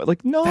disappointed.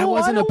 Like, no, that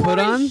wasn't a put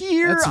on.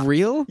 Hear. That's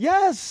real.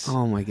 Yes.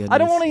 Oh my goodness. I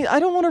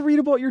don't want to read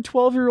about your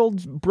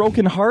 12-year-old's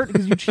broken heart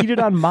because you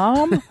cheated on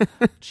mom.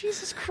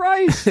 Jesus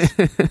Christ.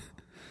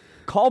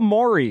 Call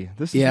Maury.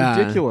 This is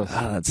ridiculous.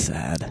 Oh, that's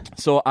sad.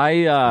 So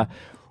I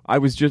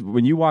was just,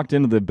 when you walked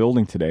into the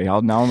building today, now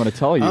I'm going to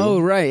tell you. Oh,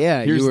 right,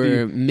 yeah. You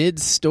were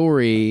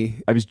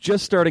mid-story. I was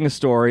just starting a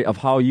story of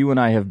how you and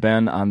I have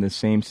been on the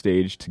same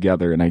stage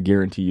together, and I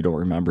guarantee you don't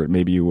remember it.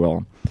 Maybe you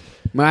will.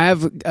 I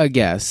have a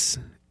guess.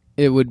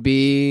 It would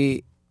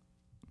be,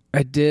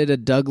 I did a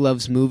Doug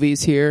Loves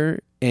Movies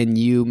here, and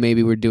you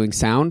maybe were doing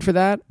sound for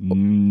that?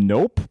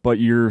 Nope, but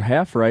you're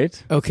half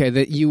right. Okay,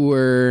 that you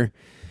were...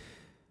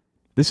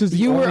 This is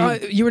you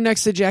were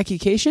next to Jackie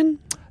Cation?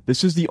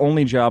 This is the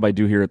only job I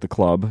do here at the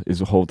club is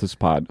host this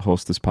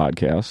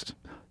podcast.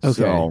 Okay.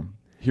 So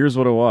here's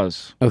what it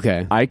was.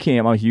 Okay.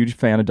 I'm a huge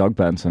fan of Doug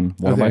Benson,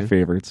 one of my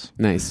favorites.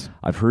 Nice.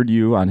 I've heard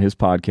you on his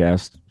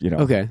podcast,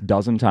 a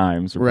dozen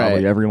times, or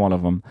probably every one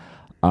of them.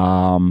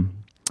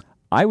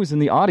 I was in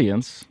the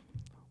audience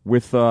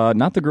with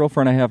not the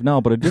girlfriend I have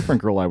now, but a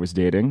different girl I was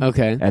dating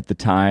at the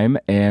time,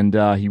 and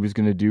he was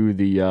going to do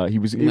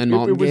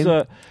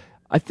the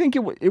I think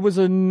it was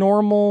a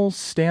normal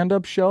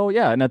stand-up show,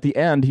 and at the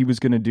end he was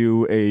going to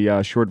do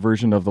a short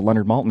version of the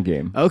Leonard Maltin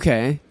game.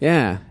 Okay,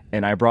 yeah.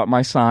 And I brought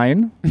my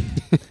sign.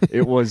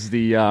 It was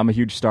I'm a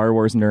huge Star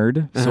Wars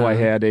nerd, so I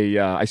had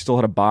I still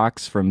had a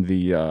box from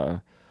the,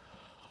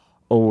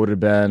 would have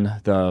been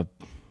the,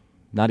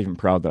 not even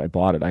proud that I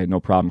bought it. I had no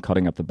problem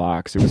cutting up the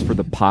box. It was for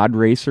the Pod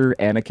Racer,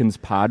 Anakin's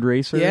Pod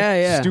Racer.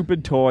 Yeah.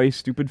 Stupid toy,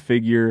 stupid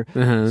figure,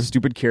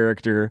 stupid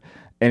character.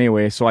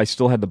 Anyway, so I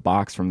still had the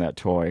box from that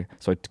toy.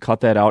 So I cut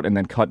that out and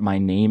then cut my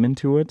name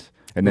into it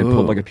and then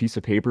put like a piece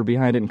of paper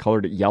behind it and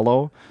colored it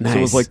yellow. Nice. So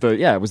it was like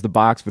it was the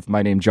box with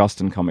my name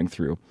Justin coming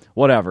through.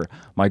 Whatever.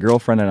 My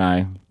girlfriend and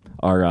I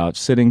are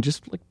sitting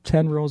just like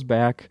 10 rows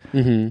back.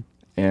 Mm-hmm.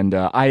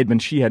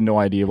 And she had no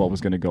idea what was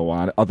going to go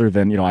on other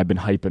than, I've been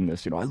hyping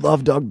this. I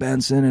love Doug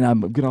Benson and I'm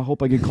going to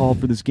hope I get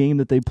called for this game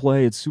that they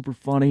play. It's super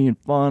funny and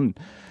fun.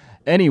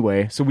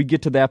 Anyway, so we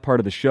get to that part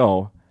of the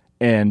show.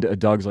 And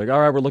Doug's like, all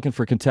right, we're looking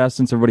for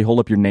contestants. Everybody hold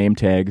up your name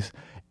tags.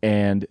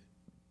 And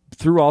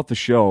throughout the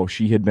show,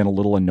 she had been a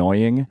little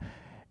annoying.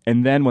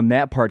 And then when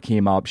that part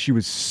came up, she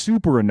was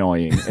super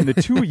annoying. And the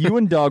two, you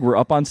and Doug, were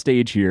up on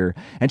stage here.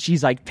 And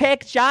she's like,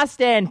 pick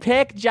Justin.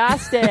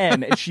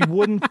 And she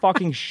wouldn't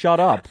fucking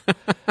shut up.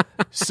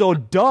 So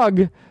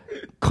Doug,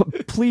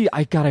 please,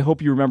 I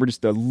hope you remember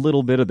just a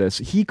little bit of this.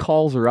 He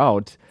calls her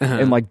out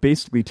and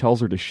basically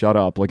tells her to shut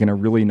up, in a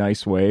really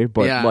nice way.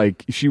 But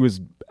she was...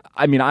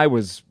 I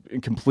was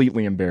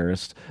completely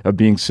embarrassed of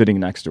being sitting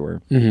next to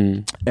her.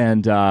 Mm-hmm.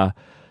 And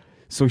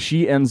so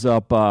she ends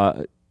up,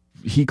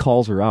 he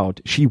calls her out.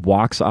 She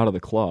walks out of the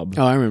club.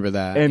 Oh, I remember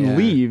that. And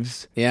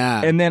leaves.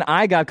 Yeah. And then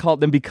I got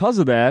called. Then because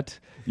of that,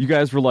 you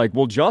guys were like,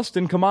 well,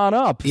 Justin, come on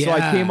up. Yeah. So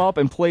I came up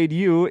and played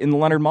you in the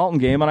Leonard Maltin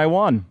game, and I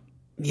won.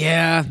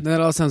 Yeah, that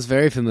all sounds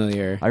very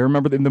familiar. I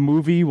remember the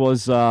movie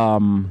was...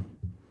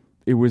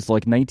 it was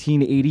like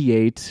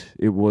 1988.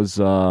 It was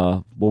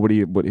what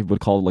he would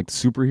call it, like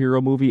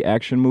superhero movie,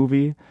 action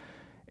movie,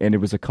 and it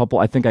was a couple.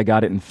 I think I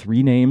got it in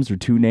 3 names or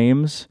 2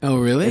 names. Oh,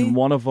 really? And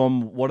one of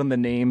the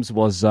names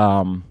was see,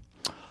 now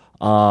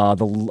I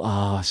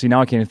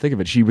can't even think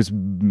of it. She was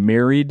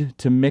married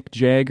to Mick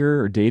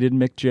Jagger or dated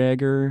Mick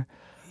Jagger.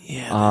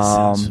 Yeah, that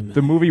sounds familiar.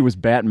 The movie was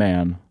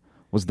Batman.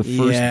 Was the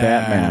first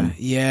Batman?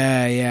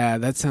 Yeah,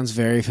 that sounds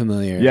very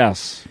familiar.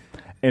 Yes.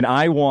 And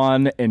I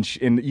won, and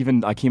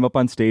even I came up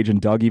on stage,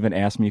 and Doug even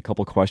asked me a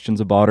couple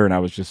questions about her, and I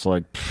was just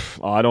like,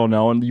 I don't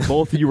know. And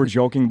both of you were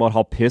joking about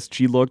how pissed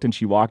she looked, and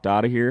she walked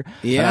out of here.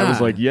 Yeah. And I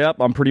was like, yep,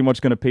 I'm pretty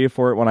much going to pay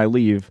for it when I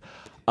leave.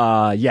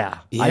 Yeah,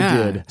 I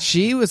did.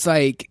 She was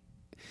like,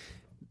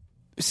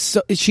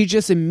 so she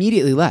just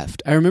immediately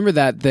left. I remember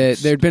that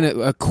there'd been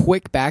a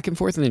quick back and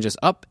forth and then just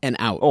up and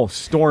out. Oh,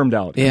 stormed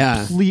out.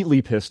 Yeah.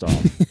 Completely pissed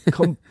off.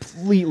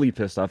 Completely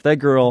pissed off. That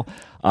girl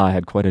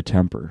had quite a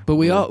temper. But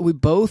we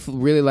both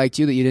really liked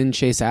you that you didn't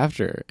chase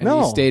after her. And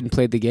you stayed and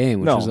played the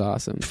game, which was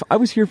awesome. I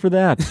was here for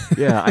that.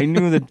 Yeah, I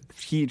knew that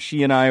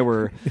she and I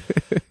were.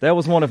 That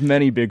was one of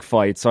many big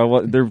fights. So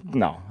I'm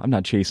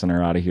not chasing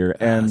her out of here.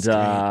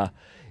 And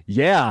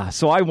yeah,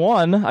 so I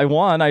won.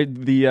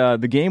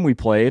 The game we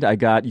played. I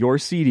got your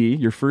CD,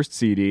 your first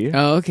CD.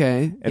 Oh,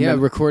 okay. And yeah, then,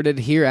 recorded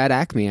here at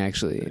Acme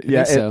actually. I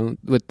think so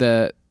with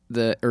the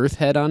Earth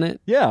head on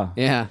it. Yeah.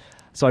 Yeah.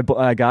 So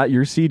I got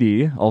your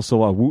CD,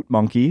 also a Woot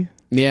Monkey.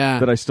 Yeah.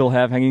 That I still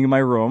have hanging in my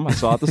room. I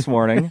saw it this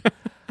morning.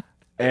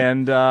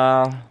 And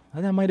that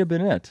might have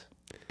been it.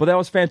 But that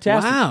was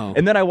fantastic. Wow.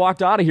 And then I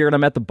walked out of here and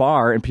I'm at the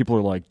bar and people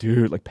are like,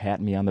 dude, like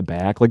patting me on the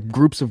back. Like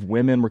groups of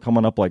women were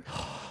coming up like,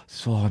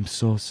 so I'm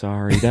so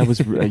sorry. That was,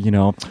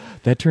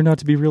 that turned out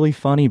to be really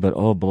funny, but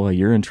oh boy,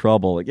 you're in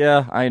trouble. Like,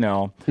 yeah, I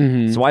know.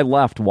 Mm-hmm. So I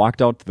left,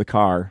 walked out to the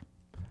car.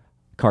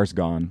 Car's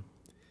gone.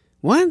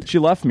 What? She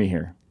left me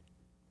here.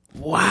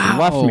 Wow.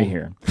 Left me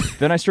here.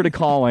 Then I started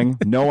calling,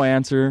 no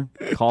answer.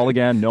 Call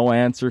again, no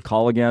answer.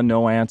 Call again,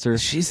 no answer.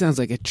 She sounds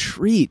like a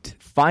treat.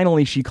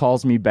 Finally, she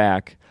calls me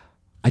back.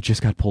 I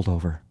just got pulled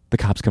over. The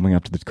cop's coming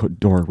up to the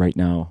door right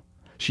now.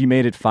 She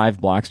made it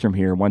 5 blocks from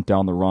here, went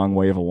down the wrong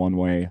way of a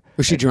one-way.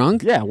 Was she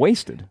drunk? Yeah,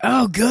 wasted.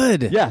 Oh,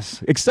 good.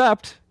 Yes,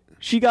 except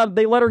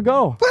they let her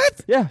go.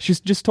 What? Yeah, she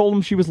just told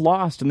them she was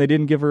lost, and they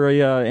didn't give her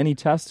any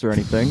tests or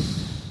anything.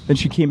 Then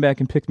she came back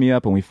and picked me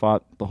up, and we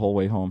fought the whole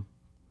way home.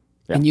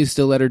 Yeah. And you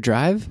still let her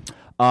drive?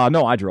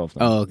 No, I drove.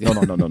 Oh, okay.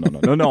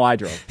 No, I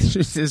drove.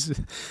 She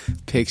just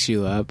picks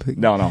you up.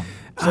 No.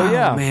 So,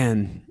 yeah.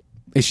 Man.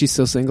 Is she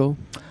still single?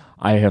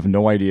 I have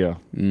no idea.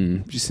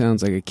 She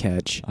sounds like a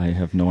catch. I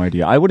have no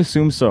idea. I would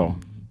assume so,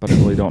 but I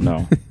really don't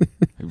know.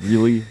 I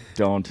really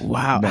don't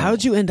Wow. know.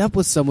 How'd you end up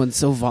with someone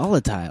so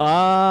volatile?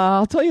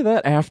 I'll tell you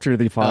that after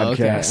the podcast. Oh,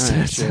 okay. All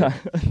right,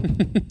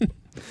 sure.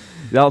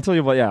 Yeah, I'll tell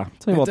you about that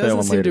one later. It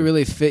doesn't seem to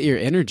really fit your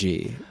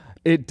energy.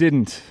 It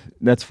didn't.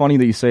 That's funny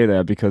that you say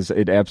that because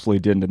it absolutely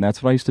didn't. And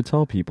that's what I used to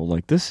tell people.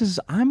 Like,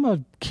 I'm a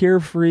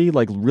carefree,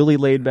 like really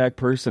laid back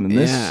person. And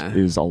this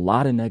is a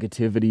lot of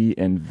negativity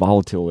and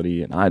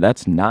volatility. And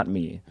that's not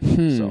me.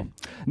 So,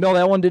 no,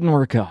 that one didn't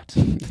work out.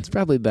 It's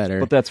probably better.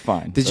 But that's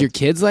fine. Did your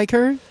kids like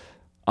her?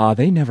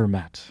 They never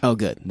met. Oh,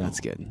 good. No. That's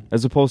good.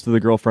 As opposed to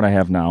the girlfriend I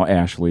have now,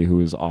 Ashley, who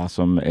is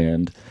awesome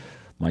and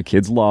my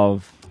kids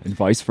love, and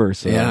vice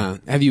versa. Yeah.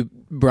 Have you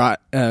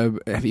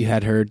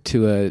had her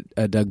to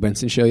a Doug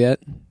Benson show yet?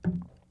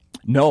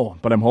 No,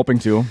 but I'm hoping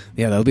to.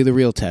 Yeah, that'll be the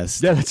real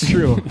test. Yeah, that's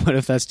true. What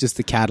if that's just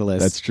the catalyst?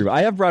 That's true.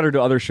 I have brought her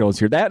to other shows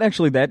here. That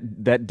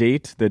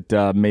date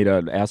that made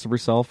an ass of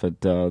herself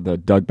at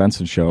the Doug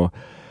Benson show,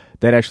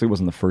 that actually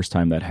wasn't the first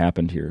time that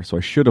happened here. So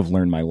I should have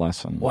learned my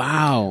lesson.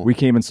 Wow. We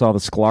came and saw the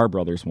Sklar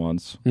brothers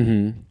once.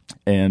 Mm-hmm.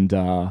 And,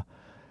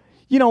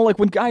 like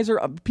when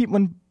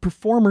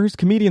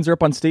comedians are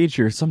up on stage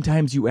here,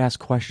 sometimes you ask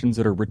questions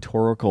that are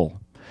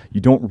rhetorical. You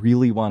don't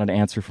really want an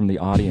answer from the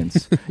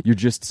audience. You're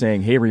just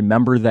saying, hey,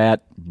 remember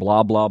that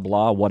blah, blah,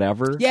 blah,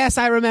 whatever? Yes,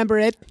 I remember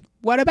it.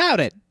 What about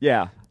it?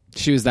 Yeah.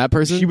 She was that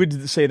person? She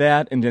would say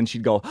that, and then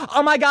she'd go,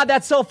 oh, my God,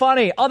 that's so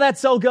funny. Oh,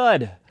 that's so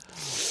good.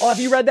 Oh, have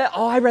you read that?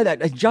 Oh, I read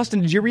that. Justin,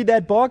 did you read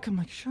that book? I'm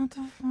like, shut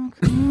the fuck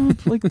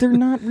up. Like, they're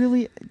not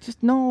really,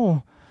 just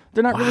no.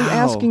 They're not really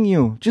asking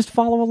you. Just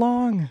follow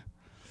along.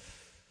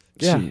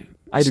 Yeah.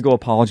 I had to go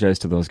apologize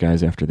to those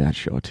guys after that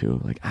show,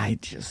 too. Like,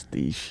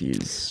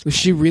 she's... Was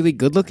she really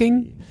good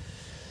looking?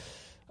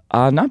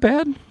 Not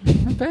bad.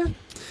 Not bad.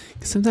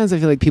 Sometimes I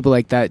feel like people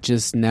like that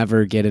just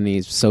never get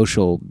any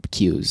social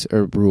cues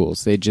or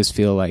rules. They just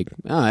feel like,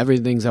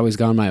 everything's always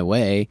gone my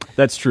way.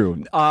 That's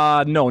true.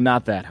 No,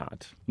 not that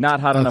hot. Not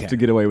hot enough to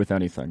get away with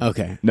anything.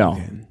 Okay. No.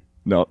 Okay.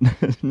 No.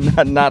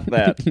 not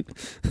that.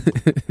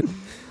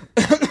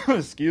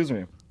 Excuse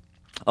me.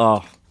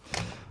 Oh.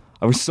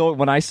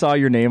 When I saw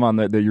your name on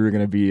that you were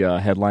going to be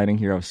headlining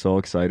here, I was so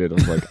excited. I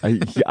was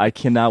like, I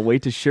cannot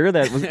wait to share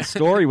that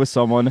story with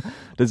someone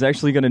that's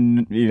actually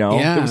going to,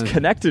 that was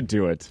connected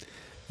to it.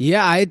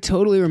 Yeah, I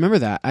totally remember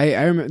that.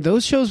 I remember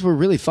those shows were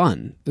really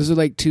fun. Those were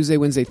like Tuesday,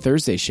 Wednesday,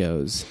 Thursday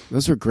shows.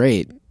 Those were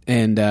great.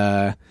 And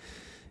then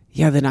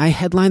I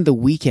headlined the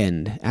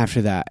weekend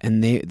after that,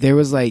 and there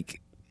was like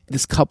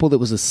this couple that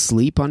was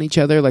asleep on each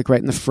other, like right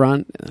in the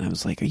front. And I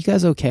was like, "Are you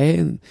guys okay?"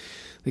 And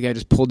the guy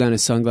just pulled down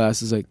his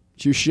sunglasses, like,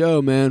 "It's your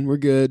show, man. We're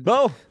good."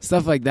 Oh,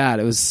 stuff like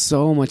that. It was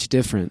so much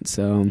different.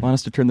 So, want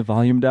us to turn the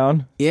volume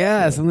down?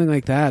 Yeah, something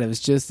like that. It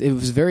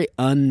was very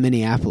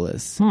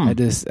un-Minneapolis. I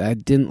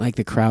didn't like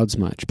the crowds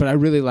much, but I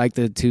really liked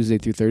the Tuesday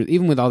through Thursday,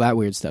 even with all that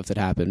weird stuff that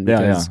happened.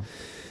 Because,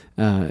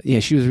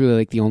 she was really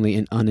like the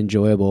only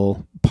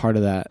unenjoyable part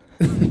of that,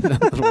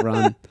 that little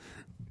run.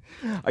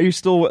 Are you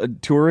still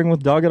touring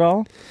with Doug at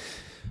all?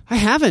 I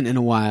haven't in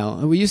a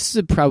while. We used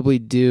to probably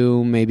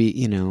do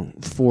maybe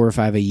 4 or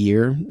 5 a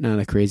year, not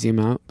a crazy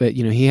amount, but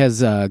he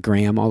has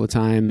Graham all the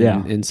time,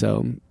 and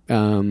so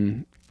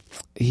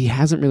He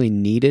hasn't really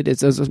needed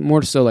it's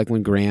more so like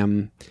when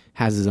Graham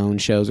has his own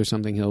shows or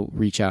something, he'll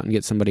reach out and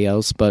get somebody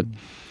else. But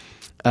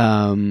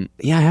I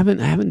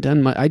haven't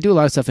done much. I do a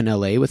lot of stuff in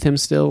LA with him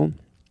still.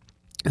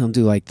 He'll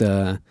do like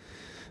the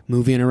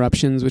movie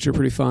interruptions, which are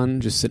pretty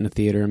fun. Just sit in a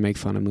theater and make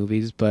fun of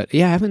movies. But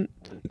yeah, I haven't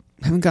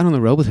gone on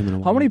the road with him in a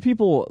while. How many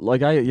people,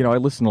 like I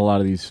listen to a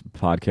lot of these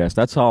podcasts.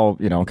 That's how,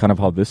 kind of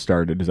how this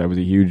started, is I was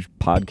a huge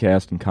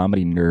podcast and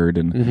comedy nerd,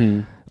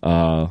 and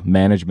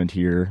management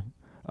here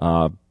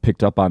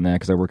picked up on that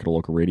because I work at a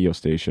local radio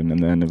station,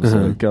 and then it was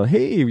like,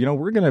 hey,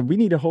 we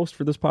need a host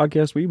for this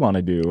podcast we want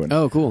to do. And,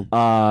 oh, cool.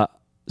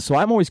 so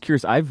I'm always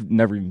curious. I've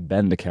never even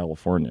been to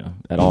California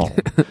at all.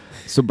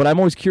 But I'm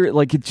always curious,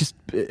 like it just,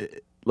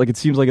 like it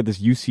seems like at this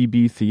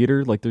UCB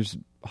theater, like there's,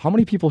 how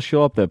many people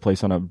show up that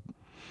place on a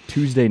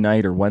Tuesday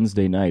night or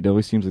Wednesday night? It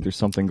always seems like there's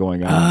something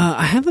going on.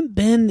 I haven't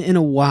been in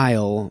a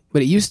while,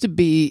 but it used to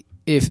be,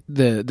 if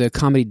the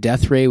Comedy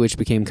Death Ray, which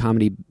became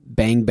Comedy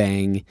Bang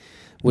Bang,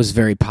 was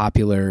very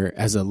popular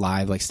as a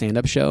live like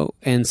stand-up show.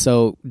 And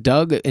so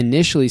Doug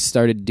initially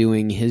started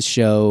doing his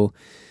show,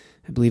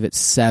 I believe at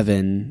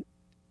 7,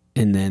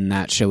 and then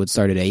that show would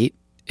start at 8.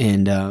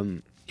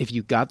 And if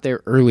you got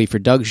there early for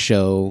Doug's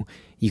show,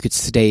 you could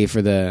stay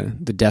for the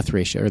Death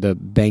Ray show or the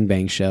Bang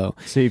Bang show.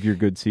 Save your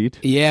good seat.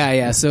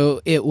 Yeah. So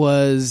it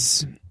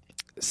was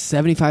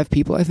 75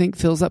 people, I think,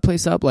 fills that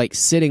place up. Like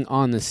sitting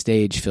on the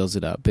stage fills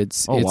it up.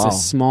 It's wow. a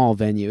small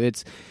venue.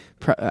 It's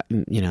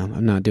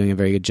I'm not doing a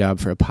very good job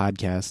for a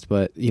podcast,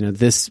 but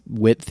this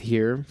width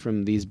here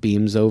from these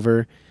beams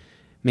over,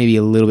 maybe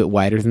a little bit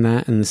wider than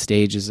that, and the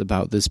stage is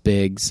about this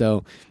big.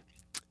 So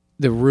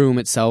the room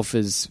itself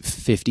is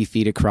 50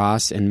 feet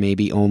across and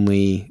maybe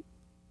only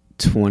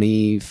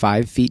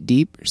 25 feet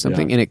deep or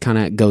something, and it kind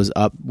of goes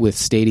up with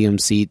stadium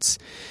seats.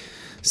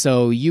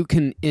 So you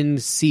can, in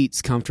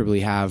seats,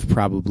 comfortably have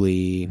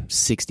probably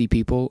 60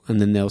 people,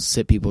 and then they'll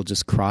sit people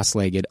just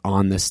cross-legged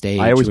on the stage.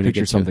 I always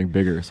picture something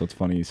bigger, so it's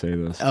funny you say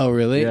this. Oh,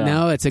 really? Yeah.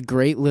 No, it's a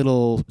great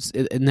little...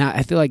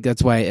 I feel like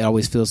that's why it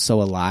always feels so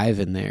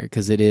alive in there,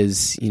 because it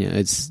is,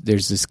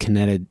 there's this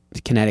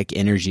kinetic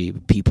energy.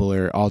 People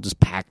are all just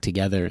packed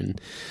together,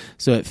 and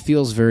so it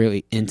feels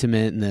very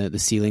intimate, and the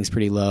ceiling's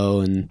pretty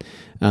low, and...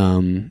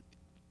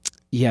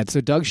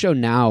 so Doug's show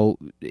now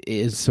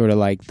is sort of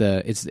like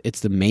it's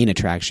the main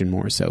attraction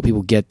more so.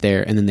 People get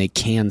there and then they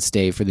can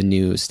stay for the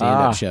new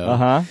stand-up show.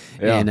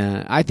 Yeah. And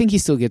I think he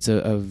still gets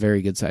a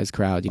very good-sized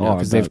crowd,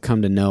 because they've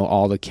come to know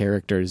all the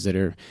characters that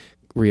are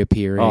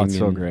reappearing. Oh, it's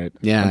so great.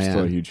 Yeah, I'm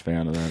still a huge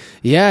fan of that.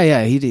 Yeah,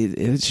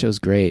 it show's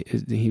great.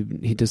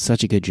 He does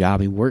such a good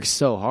job. He works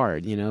so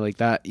hard, like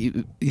that.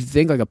 You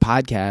think like a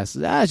podcast,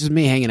 it's just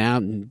me hanging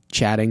out and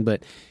chatting,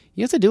 but...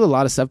 You have to do a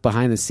lot of stuff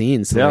behind the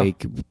scenes to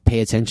like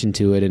pay attention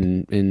to it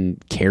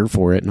and care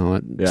for it and all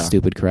that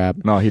stupid crap.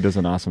 No, he does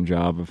an awesome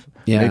job of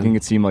making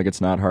it seem like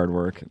it's not hard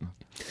work.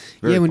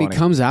 When funny. He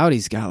comes out,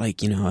 he's got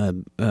like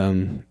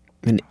an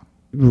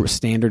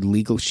standard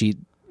legal sheet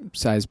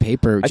size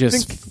paper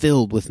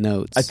filled with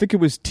notes. I think it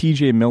was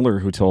TJ Miller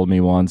who told me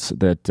once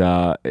that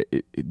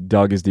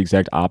Doug is the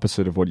exact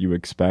opposite of what you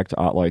expect.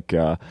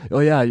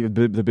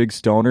 The big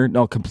stoner.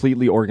 No,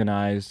 completely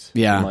organized.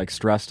 Yeah, and, like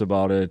stressed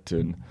about it.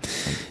 And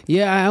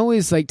I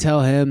always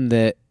tell him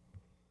that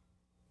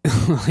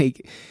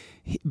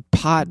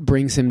pot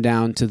brings him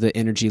down to the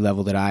energy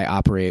level that I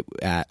operate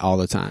at all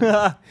the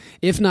time.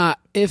 if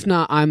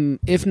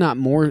not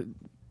more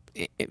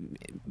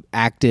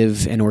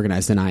active and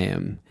organized than I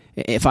am.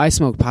 If I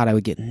smoke pot, I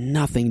would get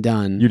nothing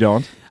done. You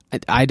don't?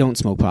 I don't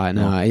smoke pot.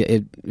 No,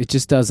 it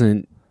just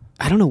doesn't.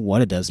 I don't know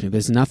what it does to me, but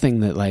it's nothing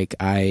that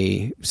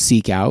I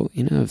seek out.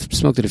 I've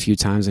smoked it a few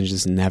times and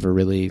just never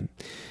really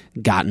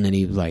gotten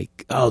any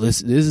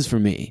this is for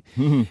me.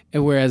 Mm-hmm.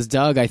 And whereas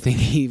Doug, I think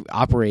he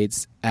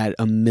operates at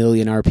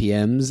 1,000,000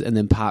 RPMs, and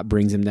then pot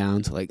brings him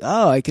down to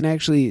I can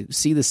actually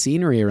see the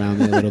scenery around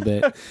me a little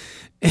bit.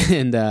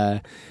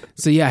 And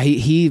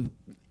he.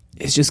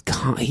 It's just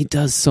he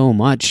does so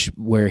much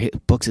where he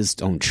books his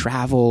own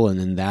travel and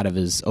then that of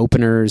his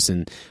openers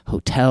and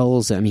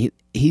hotels. I mean,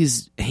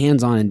 he's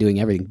hands-on and doing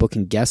everything,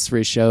 booking guests for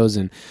his shows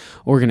and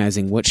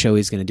organizing what show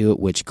he's going to do at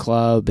which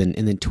club and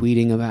then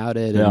tweeting about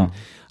it. Yeah. And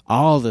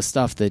all the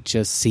stuff that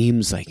just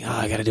seems like,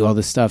 I got to do all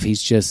this stuff.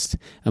 He's just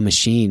a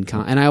machine.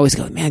 And I always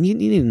go, man, you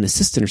need an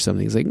assistant or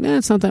something. He's like, nah,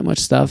 it's not that much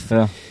stuff.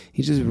 Yeah.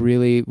 He's just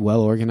really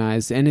well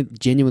organized, and it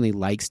genuinely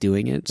likes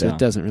doing it, so it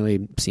doesn't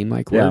really seem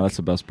like work. Yeah, that's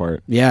the best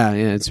part. Yeah,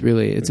 it's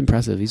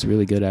impressive. He's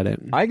really good at it.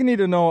 I need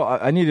to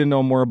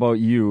know more about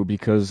you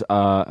because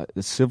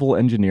civil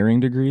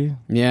engineering degree.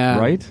 Yeah.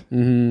 Right?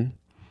 Mm-hmm.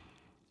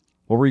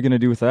 What were you going to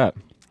do with that?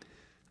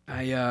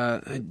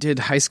 I did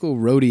high school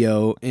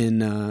rodeo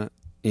in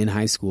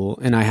high school,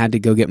 and I had to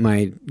go get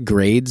my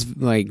grades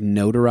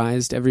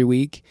notarized every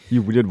week.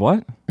 You did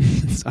what?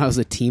 So I was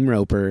a team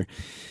roper.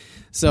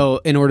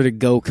 So in order to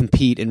go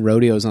compete in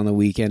rodeos on the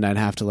weekend, I'd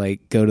have to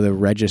go to the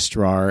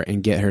registrar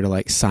and get her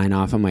to sign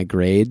off on my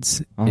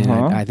grades. And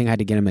I think I had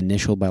to get them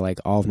initialed by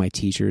all of my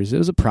teachers. It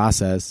was a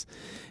process.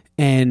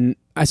 And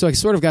I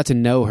sort of got to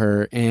know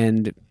her,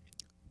 and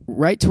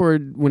right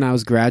toward when I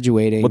was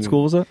graduating. What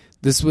school was it?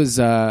 This was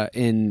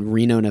in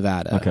Reno,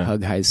 Nevada, Okay.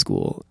 Hug High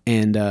School.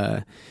 And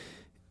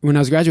when I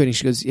was graduating,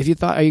 she goes,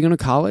 are you going to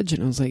college?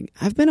 And I was like,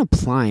 I've been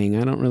applying.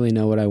 I don't really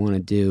know what I want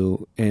to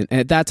do. And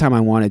at that time,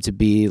 I wanted to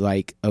be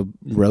like a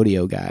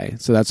rodeo guy.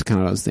 So that's kind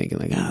of what I was thinking.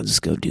 Like, I'll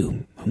just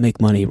I'll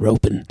make money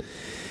roping.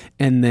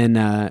 And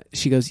then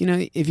she goes,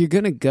 if you're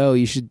going to go,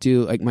 you should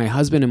do, like, my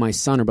husband and my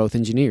son are both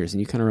engineers, and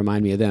you kind of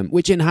remind me of them,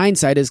 which in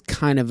hindsight is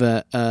kind of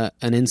an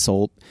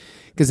insult,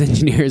 because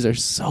engineers are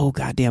so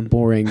goddamn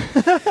boring.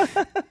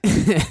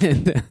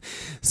 And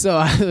so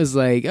I was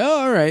like,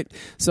 oh, all right.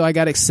 So I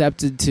got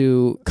accepted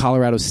to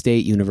Colorado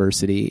State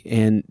University,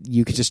 and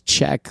you could just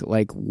check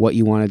like what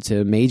you wanted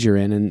to major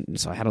in. And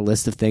so I had a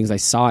list of things. I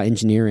saw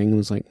engineering and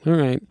was like, all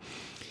right.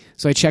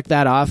 So I checked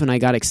that off, and I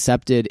got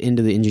accepted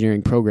into the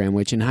engineering program,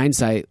 which in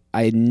hindsight,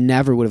 I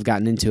never would have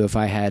gotten into if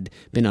I had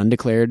been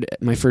undeclared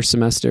my first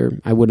semester.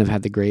 I wouldn't have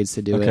had the grades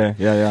to do it. Okay,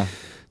 yeah.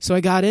 So I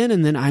got in,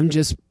 and then I'm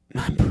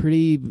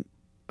pretty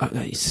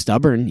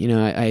stubborn.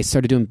 I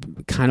started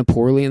doing kind of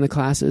poorly in the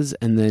classes,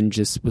 and then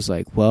just was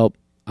like, well,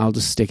 I'll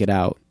just stick it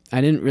out.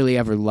 I didn't really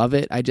ever love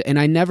it. And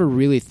I never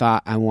really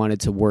thought I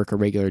wanted to work a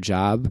regular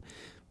job,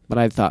 but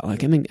I thought,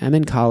 like, I'm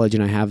in college,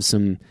 and I have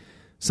some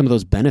of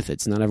those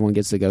benefits. Not everyone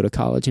gets to go to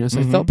college, so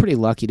I felt pretty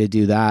lucky to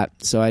do that.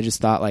 So I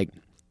just thought, like,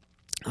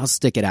 I'll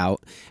stick it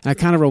out. And I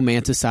kind of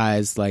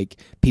romanticized like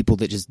people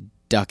that just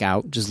duck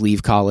out, just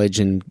leave college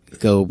and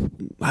go,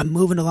 I'm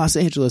moving to Los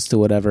Angeles to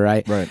whatever.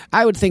 I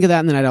would think of that,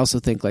 and then I'd also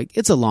think, like,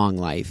 it's a long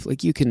life.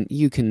 Like, you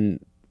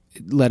can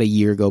let a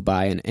year go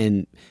by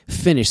and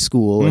finish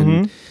school.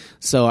 And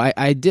so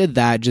I did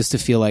that just to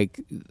feel like,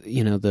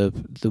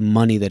 the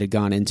money that had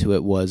gone into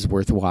it was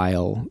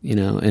worthwhile,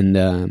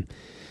 and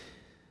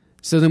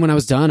so then when I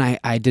was done,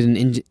 I did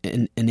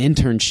an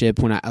internship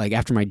when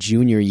after my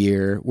junior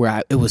year,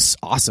 where it was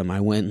awesome.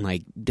 I went and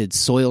like did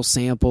soil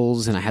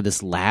samples, and I had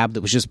this lab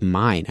that was just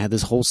mine. I had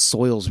this whole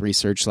soils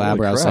research lab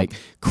where I was like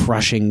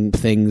crushing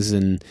things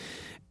and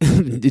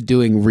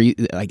doing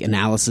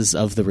analysis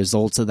of the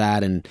results of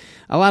that, and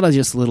a lot of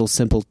just little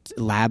simple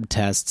lab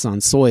tests on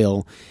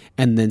soil.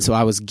 And then so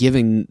I was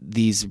giving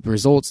these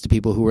results to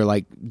people who were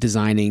like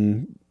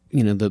designing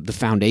the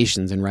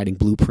foundations and writing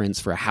blueprints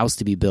for a house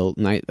to be built.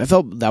 And I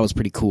felt that was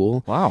pretty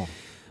cool. Wow.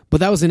 But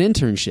that was an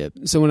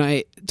internship. So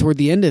toward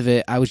the end of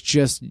it, I was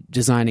just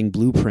designing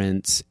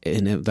blueprints,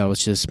 and that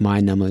was just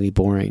mind-numbingly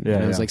boring. Yeah,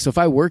 and I was like, so if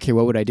I work here,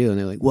 what would I do? And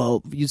they're like,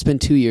 well, you'd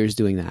spend 2 years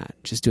doing that,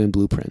 just doing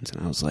blueprints.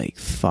 And I was like,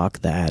 fuck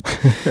that.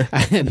 I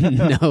had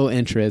no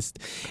interest.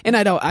 And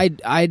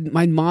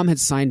my mom had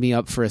signed me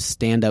up for a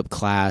stand-up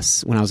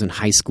class when I was in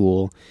high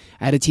school.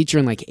 I had a teacher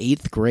in like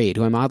 8th grade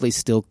who I'm oddly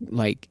still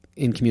like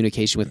in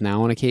communication with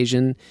now on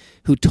occasion,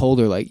 who told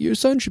her, like, your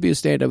son should be a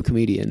stand-up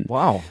comedian.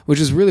 Wow.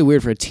 Which is really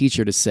weird for a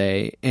teacher to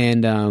say.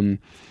 And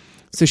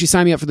so she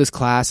signed me up for this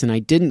class, and I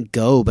didn't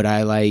go, but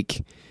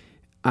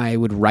I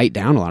would write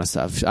down a lot of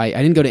stuff. I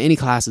didn't go to any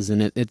classes,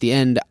 and at the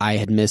end I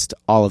had missed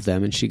all of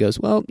them. And she goes,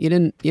 well, you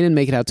didn't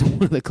make it out to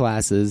one of the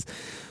classes,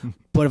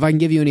 but if I can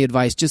give you any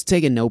advice, just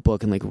take a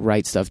notebook and like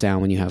write stuff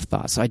down when you have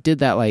thoughts. So I did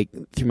that like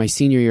through my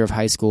senior year of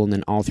high school and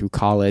then all through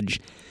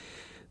college.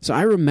 So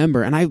I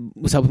remember, and I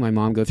was helping my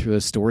mom go through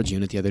a storage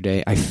unit the other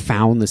day. I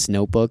found this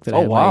notebook that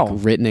I had like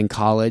written in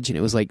college, and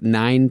it was like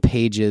 9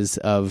 pages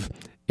of,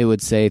 it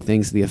would say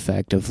things to the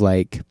effect of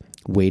like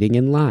waiting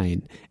in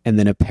line, and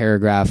then a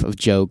paragraph of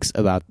jokes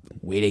about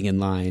waiting in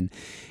line.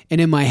 And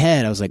in my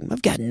head, I was like,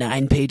 I've got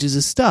 9 pages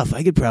of stuff.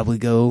 I could probably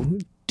go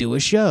do a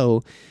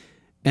show.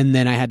 And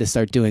then I had to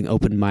start doing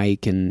open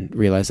mic and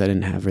realized I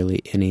didn't have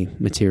really any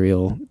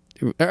material.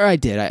 Or I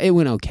did. It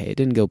went okay. It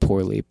didn't go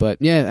poorly. But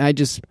yeah,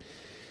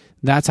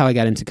 that's how I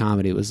got into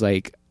comedy. It was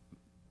like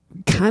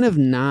kind of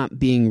not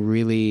being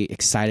really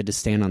excited to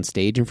stand on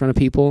stage in front of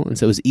people. And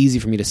so it was easy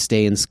for me to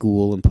stay in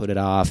school and put it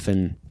off.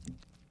 And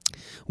it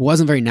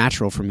wasn't very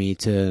natural for me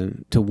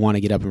to want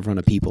to get up in front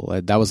of people.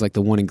 That was like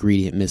the one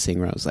ingredient missing,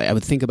 where I was like, I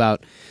would think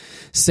about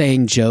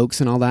saying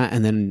jokes and all that,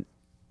 and then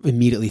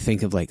immediately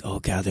think of like, oh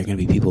God, there are going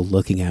to be people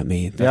looking at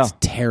me. That's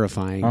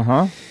terrifying.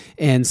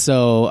 And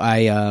so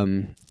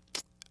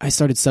I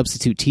started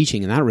substitute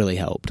teaching, and that really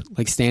helped.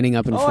 Like standing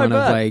up in front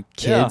of like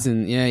kids,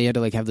 and you had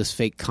to like have this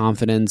fake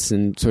confidence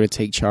and sort of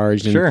take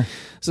charge. And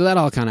so that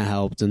all kind of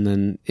helped. And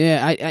then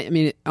I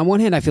mean, on one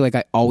hand, I feel like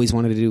I always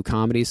wanted to do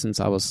comedy since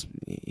I was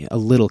a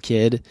little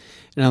kid,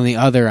 and on the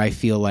other, I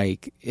feel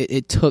like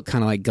it took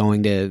kind of like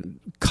going to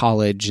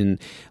college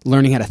and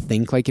learning how to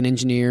think like an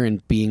engineer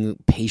and being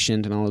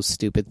patient and all those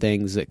stupid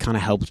things that kind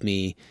of helped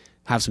me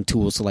have some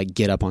tools to like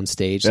get up on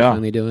stage to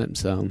finally do it.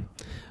 So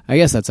I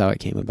guess that's how it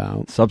came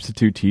about.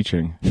 Substitute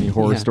teaching. Any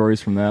horror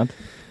stories from that?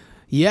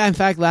 Yeah, in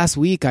fact, last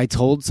week I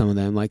told some of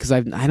them, like, because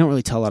I don't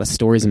really tell a lot of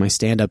stories in my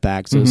stand-up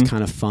act, so it was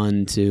kind of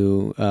fun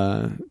to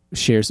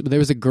share. But there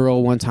was a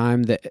girl one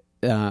time that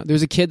there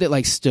was a kid that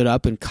like stood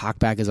up and cocked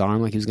back his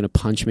arm like he was going to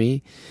punch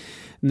me.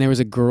 And there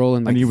was a girl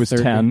in like, and he was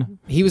 10.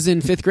 He was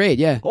in 5th grade.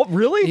 Yeah. Oh,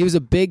 really? He was a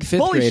big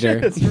 5th grader.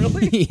 Holy shit!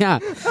 Really? Yeah.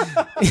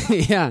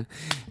 Yeah.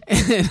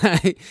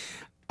 And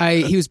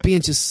he was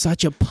being just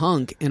such a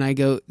punk, and I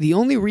go, the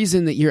only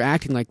reason that you're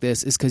acting like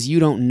this is because you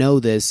don't know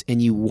this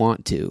and you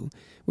want to,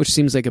 which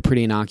seems like a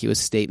pretty innocuous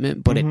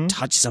statement, but it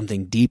touched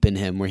something deep in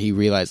him where he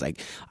realized,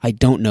 like, I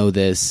don't know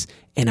this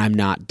and I'm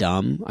not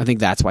dumb. I think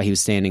that's why he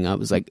was standing up. It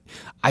was like,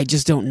 I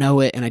just don't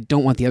know it, and I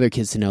don't want the other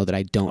kids to know that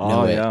I don't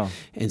know it. Yeah.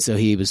 And so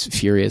he was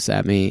furious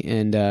at me.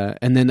 And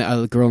then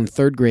a girl in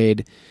 3rd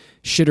grade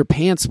shit her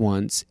pants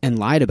once and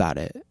lied about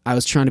it. I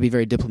was trying to be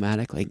very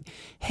diplomatic, like,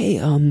 hey,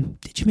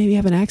 did you maybe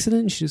have an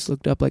accident? And she just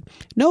looked up like,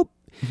 nope.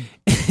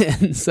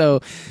 And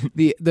so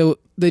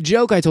the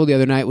joke I told the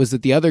other night was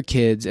that the other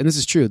kids, and this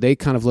is true, they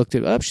kind of looked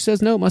it up. She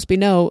says no, it must be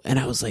no. And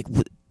I was like,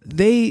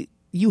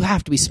 you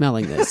have to be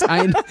smelling this.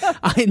 I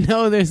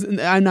know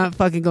I'm not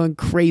fucking going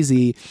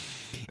crazy.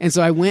 And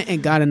so I went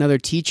and got another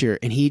teacher,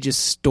 and he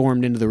just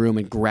stormed into the room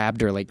and grabbed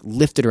her, like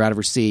lifted her out of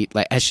her seat,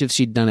 like as if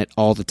she'd done it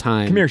all the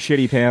time. Come here,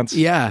 shitty pants.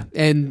 Yeah,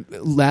 and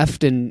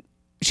left, and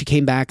she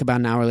came back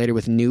about an hour later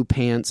with new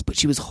pants, but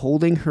she was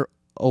holding her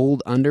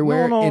old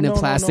underwear in a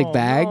plastic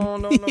bag.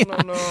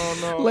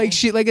 No. Like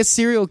a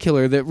serial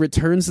killer that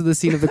returns to the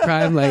scene of the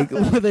crime like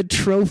with a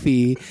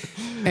trophy.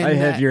 And I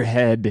have your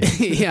head.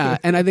 Yeah,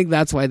 and I think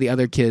that's why the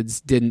other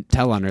kids didn't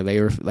tell on her.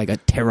 They were like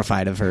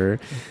terrified of her,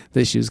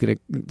 that she was going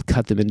to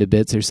cut them into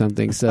bits or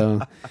something.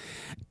 So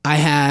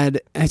I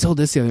told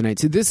this the other night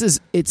too.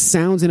 It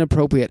sounds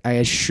inappropriate. I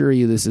assure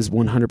you this is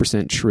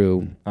 100%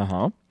 true.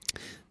 Uh-huh.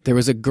 There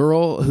was a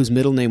girl whose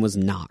middle name was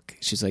Knock.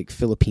 She's like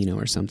Filipino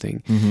or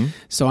something. Mm-hmm.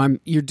 So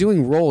you're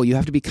doing roll. You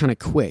have to be kind of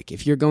quick.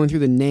 If you're going through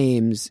the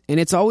names, and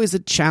it's always a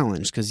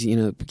challenge because,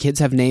 kids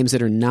have names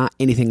that are not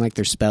anything like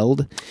they're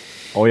spelled.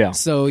 Oh, yeah.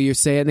 So you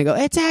say it and they go,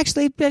 it's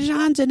actually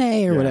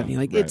Bejanjane or whatever. You're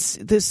like,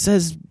 this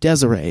says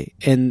Desiree.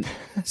 And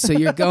so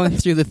you're going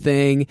through the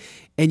thing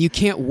and you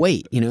can't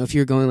wait. If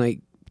you're going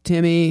like,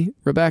 Timmy,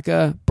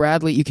 Rebecca,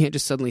 Bradley, you can't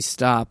just suddenly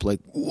stop like,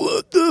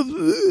 what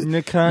the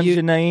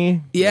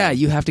Nikanjanae. Yeah,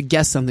 you have to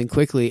guess something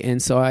quickly.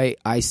 And so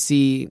I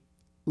see,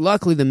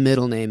 luckily the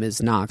middle name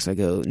is Knox. I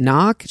go,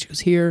 Knock? She goes,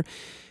 here.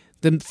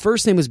 The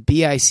first name was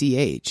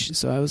Bich.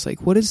 So I was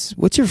like, what's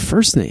your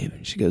first name?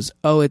 She goes,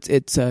 oh, it's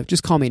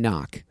just call me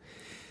Knock.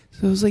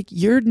 So I was like,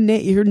 your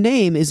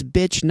name is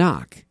Bitch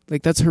Knock.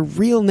 Like, that's her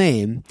real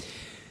name.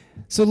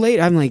 So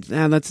later, I'm like,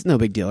 that's no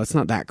big deal. It's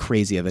not that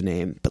crazy of a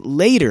name. But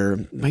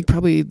later, like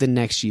probably the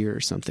next year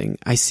or something,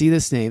 I see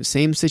this name,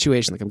 same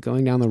situation. Like I'm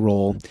going down the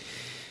roll,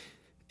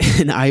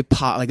 and I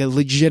pause, like a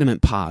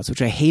legitimate pause,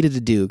 which I hated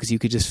to do because you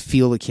could just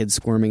feel the kids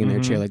squirming in their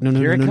chair, like no.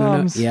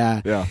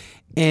 Yeah.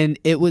 And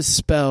it was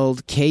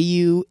spelled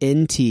Kuntheary,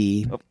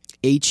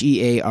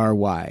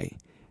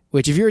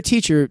 which if you're a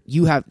teacher,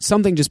 you have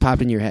something just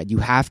popped in your head. You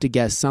have to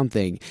guess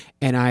something,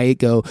 and I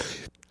go,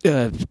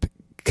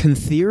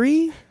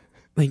 Kunthery.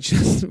 Like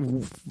just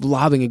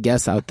lobbing a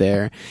guess out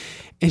there.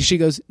 And she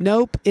goes,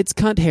 nope, it's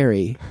Cunt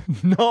Harry.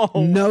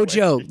 No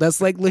joke. That's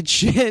like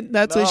legit.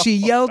 That's what she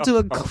yelled to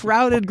a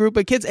crowded group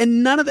of kids.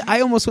 And none of I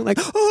almost went like,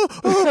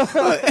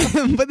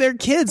 but they're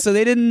kids, so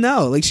they didn't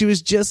know. Like she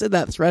was just at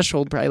that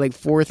threshold, probably like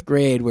 4th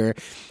grade, where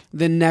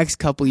the next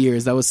couple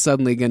years that was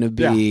suddenly going to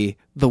be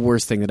the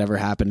worst thing that ever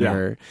happened to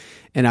her.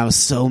 And I was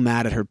so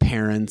mad at her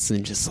parents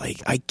and just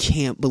like, I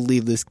can't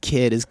believe this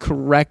kid is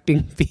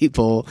correcting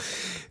people.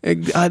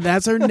 And,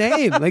 that's her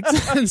name. Like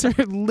that's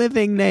her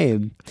living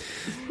name.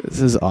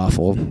 This is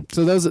awful.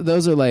 So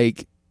those are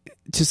like,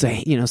 just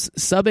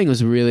subbing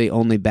was really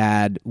only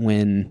bad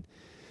when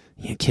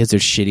kids are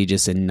shitty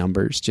just in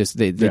numbers. Just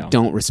they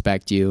don't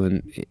respect you,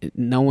 and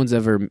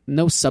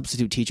no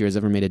substitute teacher has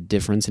ever made a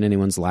difference in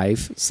anyone's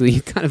life. So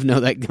you kind of know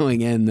that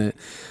going in, that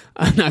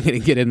I'm not going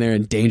to get in there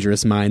and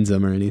dangerous minds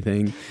them or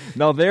anything.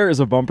 Now there is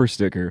a bumper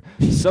sticker: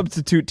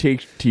 substitute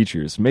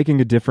teachers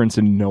making a difference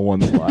in no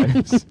one's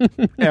lives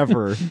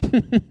ever.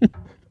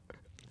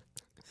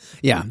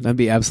 Yeah, that'd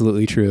be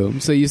absolutely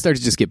true. So you start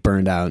to just get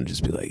burned out and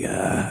just be like,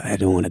 I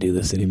don't want to do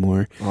this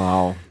anymore.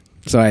 Wow.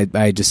 So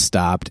I just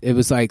stopped. It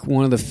was like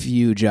one of the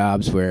few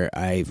jobs where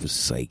I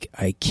was like,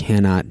 I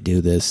cannot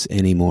do this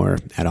anymore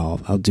at all.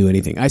 I'll do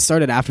anything. I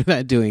started after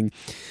that and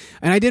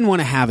I didn't want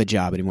to have a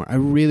job anymore. I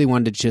really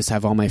wanted to just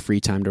have all my free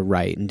time to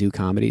write and do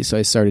comedy. So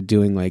I started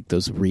doing like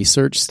those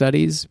research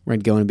studies where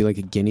I'd go and be like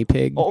a guinea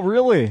pig. Oh,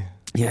 really?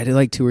 Yeah, I did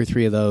like 2 or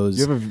 3 of those.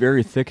 You have a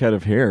very thick head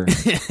of hair.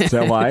 Is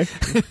that why?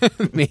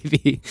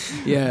 Maybe.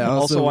 Yeah.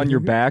 Also on your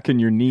back and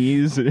your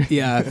knees.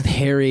 Yeah,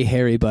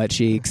 hairy butt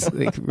cheeks.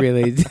 Like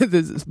really,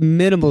 there's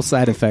minimal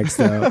side effects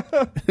though.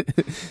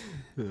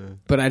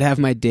 But I'd have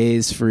my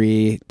days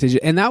free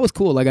and that was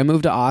cool. Like I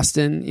moved to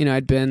Austin.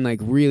 I'd been like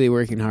really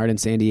working hard in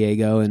San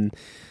Diego, and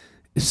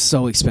it's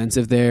so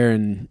expensive there.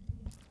 And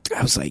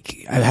I was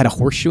like, I had a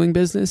horseshoeing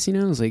business. I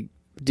was like,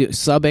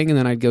 subbing, and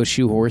then I'd go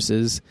shoe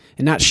horses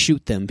and not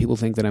shoot them. People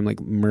think that I'm like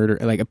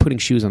I'm putting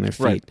shoes on their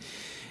feet. Right.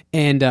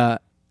 And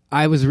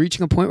I was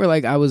reaching a point where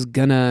like I was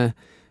gonna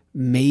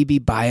maybe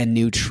buy a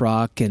new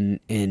truck and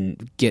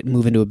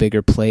move into a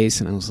bigger place,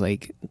 and I was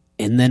like,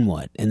 and then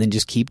what? And then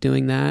just keep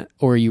doing that?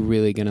 Or are you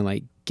really gonna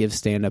like give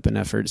stand-up an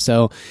effort.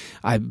 So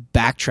I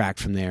backtracked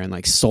from there and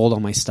like sold all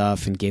my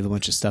stuff and gave a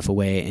bunch of stuff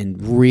away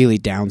and really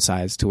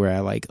downsized to where I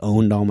like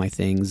owned all my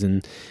things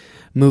and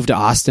moved to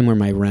Austin where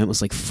my rent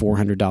was like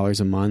 $400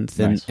 a month.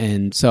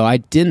 And so I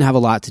didn't have a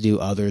lot to do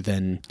other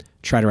than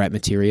try to write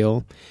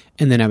material.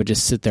 And then I would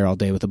just sit there all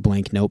day with a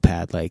blank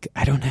notepad. Like,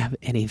 I don't have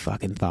any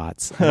fucking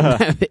thoughts. I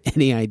don't have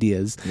any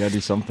ideas. You gotta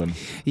do something.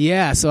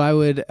 Yeah. So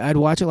I'd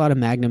watch a lot of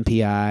Magnum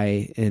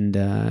PI and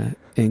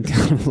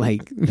kind of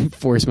like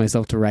force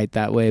myself to write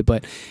that way.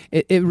 But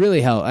it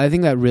really helped. I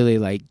think that really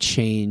like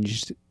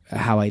changed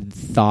how I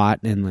thought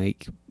and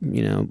like,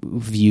 you know,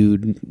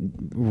 viewed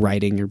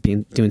writing or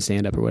doing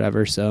stand up or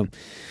whatever. So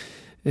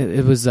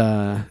it was,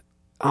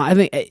 I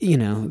think, you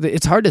know,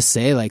 it's hard to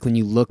say, like, when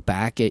you look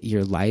back at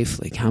your life,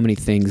 like, how many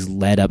things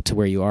led up to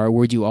where you are.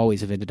 Would you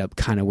always have ended up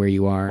kind of where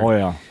you are? Oh,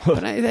 yeah.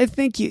 But I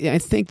think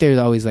there's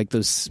always, like,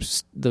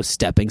 those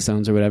stepping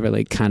stones or whatever,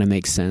 like, kind of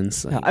makes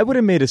sense. Like, I would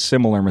have made a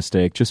similar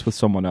mistake just with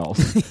someone else.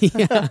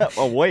 Yeah.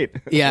 Oh, wait.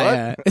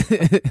 Yeah,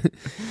 yeah.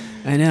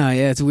 I know,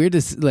 yeah. It's weird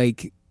to,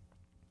 like...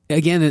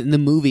 Again, in the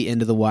movie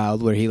Into the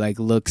Wild, where he like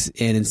looks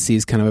in and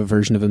sees kind of a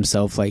version of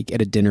himself like at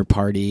a dinner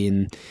party,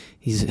 and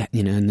he's,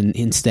 you know, and then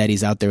instead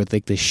he's out there with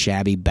like this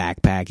shabby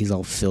backpack, he's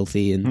all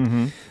filthy,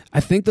 and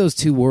I think those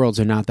two worlds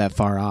are not that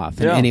far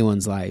off in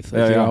anyone's life.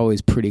 Like, you're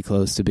always pretty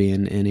close to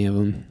being any of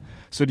them.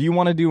 So, do you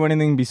want to do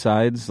anything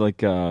besides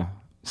like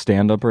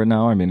stand up right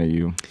now? I mean, are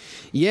you?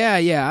 Yeah,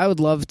 I would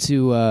love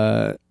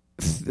to.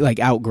 Like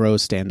outgrow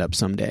stand-up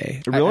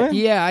someday.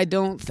 Really? I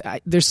don't...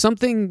 there's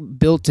something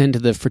built into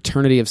the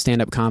fraternity of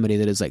stand-up comedy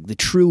that is like the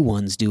true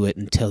ones do it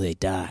until they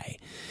die.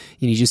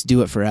 You just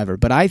do it forever.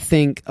 But I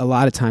think a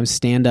lot of times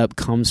stand-up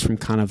comes from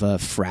kind of a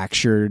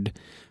fractured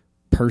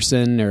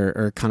person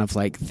or kind of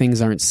like things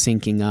aren't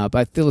syncing up.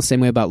 I feel the same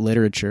way about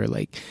literature.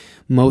 Like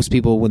most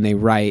people, when they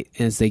write,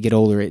 as they get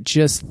older, it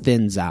just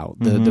thins out.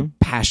 The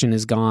passion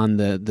is gone.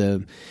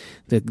 The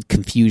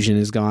confusion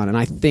is gone. And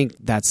I think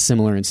that's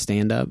similar in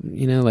stand-up.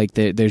 You know, like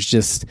there's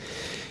just...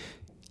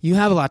 You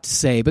have a lot to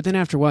say, but then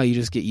after a while, you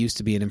just get used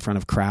to being in front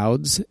of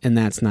crowds, and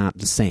that's not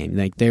the same.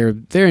 Like they're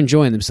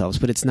enjoying themselves,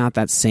 but it's not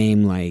that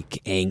same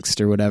like angst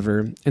or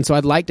whatever. And so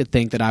I'd like to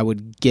think that I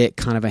would get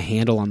kind of a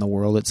handle on the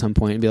world at some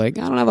point and be like,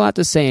 I don't have a lot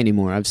to say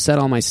anymore. I've said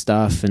all my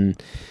stuff,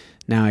 and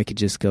now I could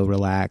just go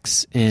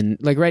relax. And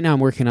like right now, I'm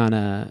working on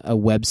a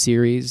web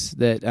series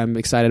that I'm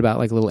excited about,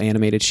 like a little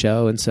animated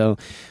show. And so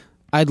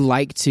I'd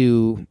like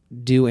to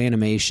do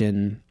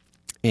animation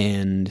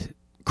and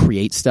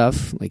create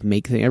stuff, like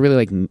make things. I really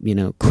like, you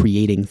know,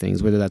 creating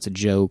things, whether that's a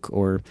joke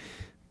or,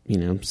 you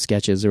know,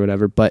 sketches or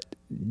whatever. But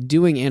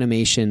doing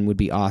animation would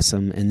be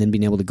awesome, and then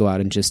being able to go out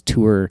and just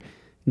tour,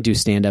 do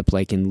stand up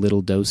like in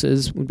little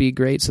doses would be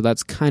great. So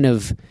that's kind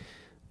of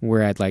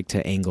where I'd like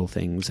to angle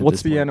things.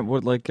 What's the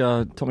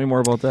tell me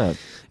more about that.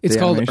 It's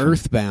called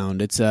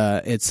Earthbound. It's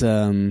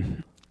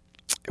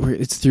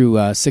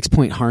through 6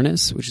 Point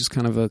Harness, which is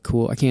kind of a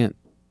cool. I can't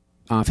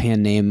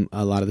offhand name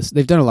a lot of this.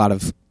 They've done a lot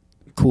of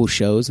cool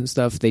shows and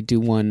stuff. They do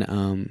one,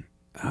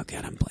 oh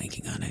god, I'm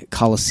blanking on it.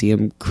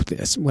 Coliseum,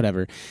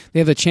 whatever. They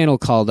have a channel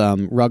called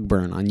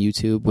Rugburn on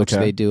YouTube, which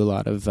they do a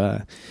lot of,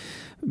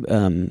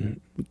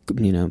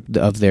 you know,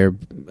 of their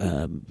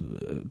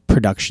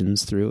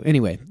productions through.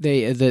 Anyway,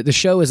 the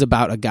show is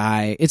about a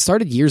guy. It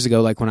started years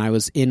ago, like when I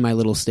was in my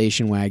little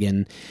station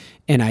wagon,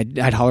 and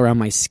I'd haul around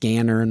my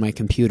scanner and my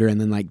computer, and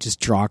then like just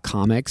draw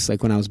comics,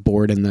 like when I was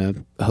bored in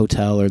the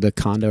hotel or the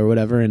condo or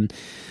whatever, and.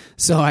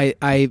 So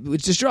I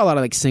would just draw a lot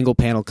of like single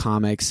panel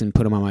comics and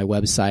put them on my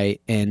website,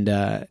 and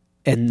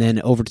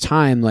then over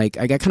time, like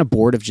I got kind of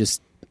bored of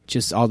just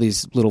all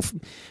these little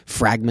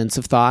fragments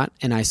of thought,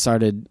 and I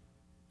started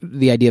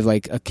the idea of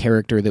like a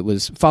character that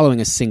was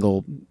following a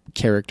single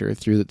character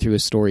through a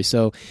story.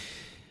 So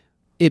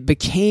it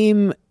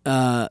became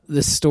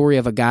the story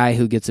of a guy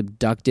who gets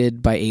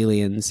abducted by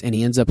aliens, and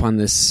he ends up on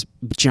this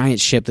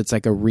giant ship that's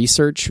like a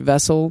research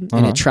vessel,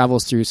 and it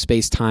travels through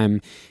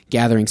space-time,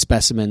 gathering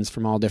specimens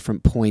from all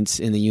different points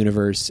in the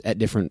universe at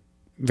different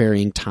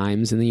varying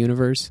times in the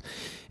universe.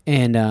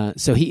 And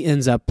so he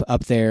ends up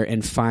there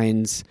and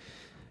finds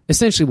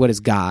essentially what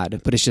is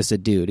God, but it's just a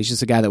dude. He's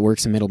just a guy that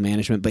works in middle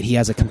management, but he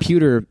has a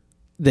computer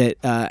that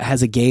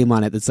has a game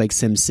on it that's like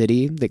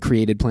SimCity that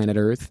created planet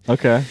Earth.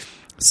 Okay.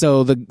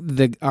 So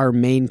our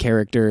main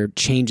character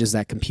changes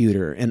that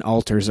computer and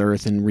alters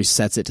Earth and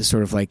resets it to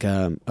sort of like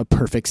a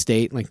perfect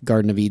state, like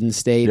Garden of Eden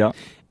state. Yeah.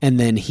 And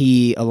then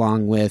he,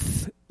 along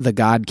with the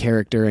God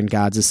character and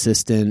God's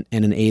assistant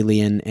and an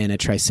alien and a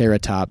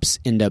Triceratops,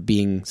 end up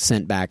being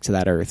sent back to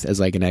that Earth as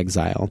like an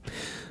exile.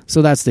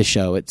 So that's the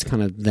show. It's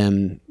kind of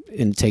them,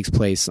 and it takes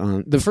place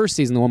on the first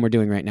season. The one we're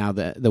doing right now,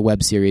 the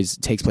web series,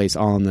 takes place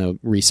all on the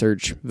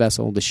research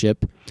vessel, the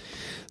ship.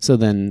 So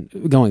then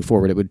going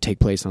forward, it would take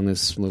place on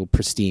this little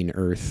pristine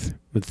Earth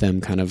with them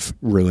kind of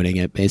ruining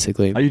it,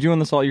 basically. Are you doing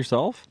this all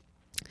yourself?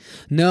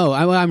 No,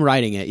 I'm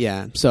writing it,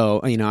 yeah. So,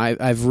 you know,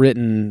 I've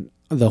written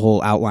the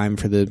whole outline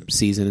for the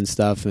season and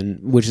stuff,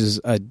 and which is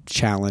a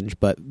challenge,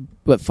 but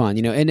fun,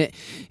 you know. And it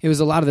was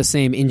a lot of the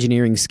same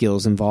engineering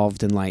skills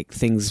involved in like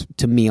things.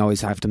 To me,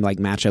 always have to like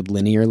match up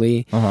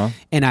linearly.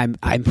 And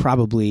I'm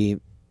probably.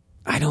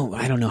 I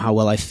don't know how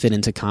well I fit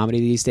into comedy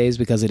these days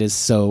because it is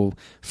so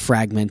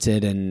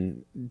fragmented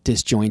and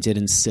disjointed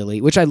and silly,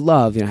 which I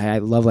love. You know, I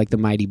love like the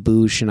Mighty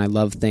Boosh, and I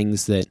love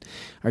things that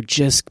are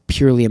just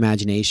purely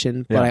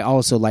imagination. But I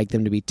also like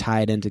them to be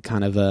tied into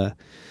kind of a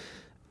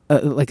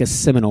like a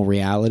seminal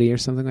reality or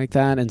something like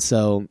that. And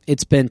so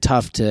it's been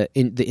tough the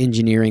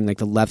engineering, like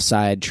the left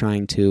side,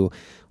 trying to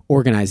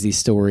organize these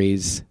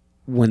stories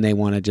when they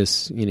want to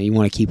just, you know, you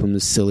want to keep them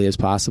as silly as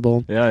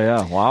possible.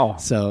 Yeah. Wow.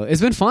 So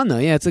it's been fun though.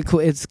 Yeah,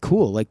 it's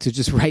cool. Like to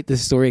just write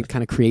this story and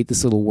kind of create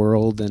this little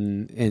world.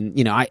 And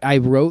you know, I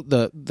wrote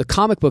the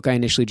comic book I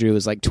initially drew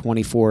was like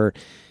 24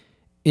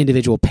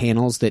 individual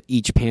panels that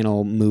each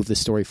panel moved the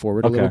story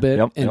forward a little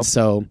bit.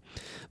 So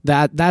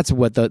that's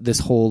what this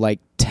whole like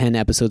 10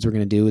 episodes we're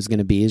going to do is going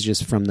to be, is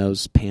just from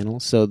those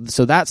panels. So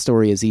that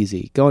story is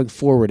easy. Going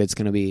forward, it's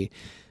going to be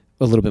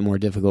a little bit more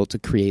difficult to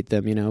create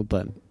them, you know,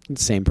 but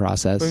same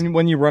process.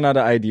 When you run out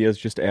of ideas,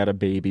 just add a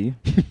baby.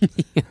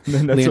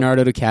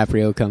 Leonardo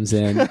DiCaprio comes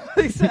in.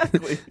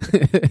 Exactly.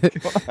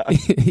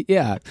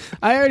 Yeah.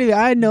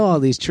 I know all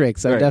these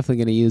tricks. I'm definitely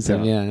going to use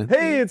them, yeah.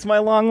 Hey, it's my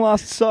long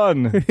lost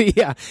son.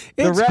 Yeah.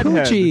 It's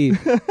Poochie.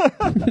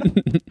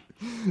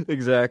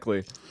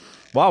 Exactly.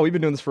 Wow, we've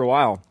been doing this for a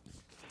while.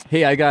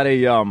 Hey, I got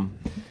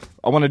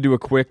I want to do a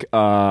quick.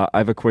 I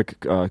have a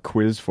quick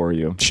quiz for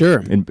you. Sure.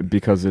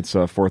 Because it's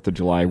 4th of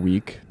July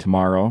week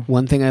tomorrow.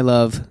 One thing I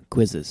love: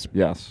 quizzes.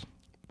 Yes.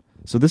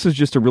 So this is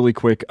just a really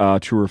quick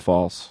true or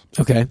false.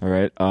 Okay. All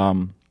right.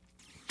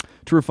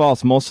 True or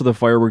false? Most of the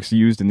fireworks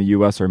used in the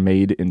U.S. are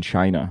made in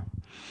China.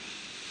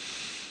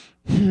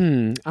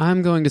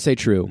 I'm going to say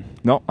true.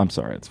 No, I'm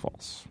sorry. It's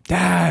false.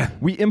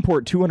 We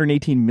import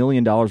 $218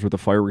 million worth of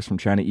fireworks from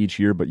China each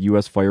year, but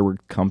U.S.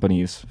 fireworks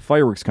companies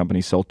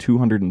sell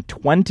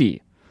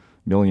 $220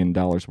 million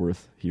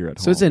worth here at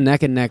home. So it's a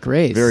neck and neck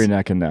race. Very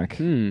neck and neck.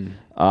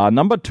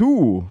 Number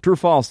 2, true or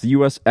false? The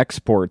U.S.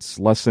 exports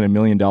less than $1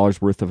 million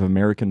worth of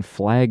American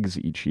flags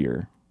each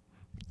year.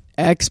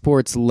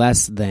 Exports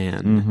less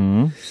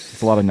than.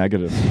 It's a lot of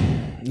negative.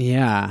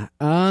 Yeah.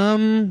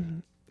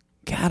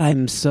 God,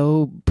 I'm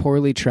so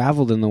poorly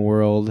traveled in the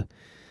world.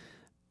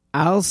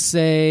 I'll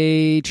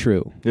say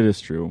true. It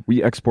is true.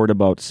 We export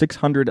about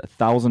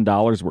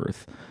 $600,000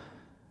 worth.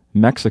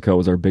 Mexico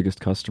is our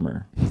biggest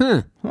customer.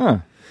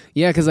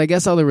 Yeah, because I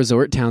guess all the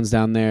resort towns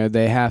down there,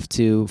 they have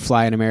to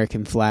fly an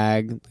American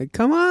flag. Like,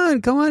 come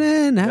on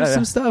in, have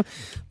some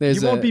stuff.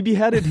 You won't be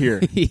beheaded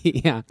here.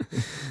 Yeah,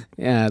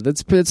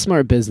 that's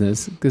smart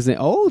business because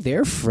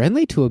they're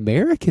friendly to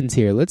Americans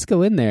here. Let's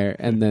go in there,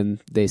 and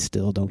then they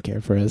still don't care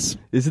for us.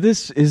 Is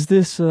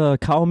this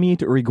cow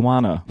meat or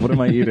iguana? What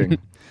am I eating?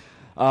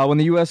 When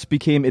the U.S.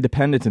 became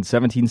independent in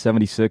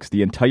 1776,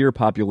 the entire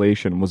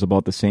population was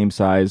about the same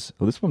size.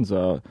 Oh, this one's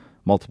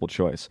multiple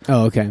choice.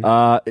 Oh, okay.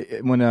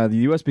 When the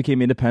U.S.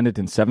 became independent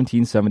in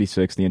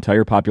 1776, the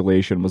entire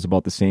population was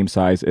about the same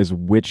size as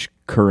which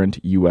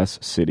current U.S.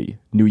 city?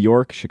 New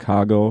York,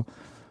 Chicago,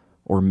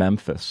 or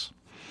Memphis?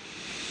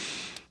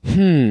 God,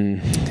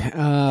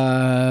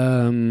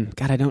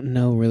 I don't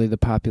know really the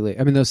population.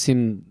 I mean, those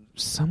seem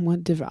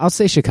somewhat different. I'll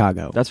say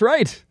Chicago. That's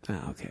right.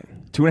 Oh, okay.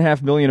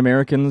 2.5 million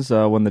Americans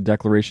when the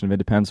Declaration of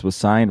Independence was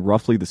signed,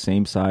 roughly the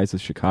same size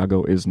as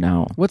Chicago is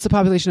now. What's the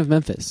population of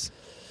Memphis?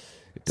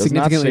 It does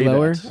Significantly not say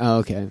lower? that. Oh,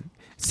 okay.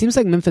 It seems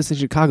like Memphis and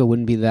Chicago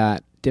wouldn't be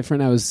that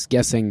different. I was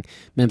guessing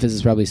Memphis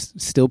is probably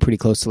still pretty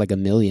close to like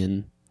 1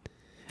 million.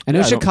 I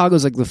know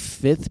Chicago's like the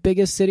 5th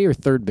biggest city or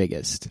 3rd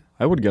biggest.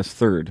 I would guess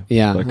 3rd.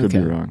 Yeah, I could be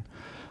wrong.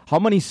 How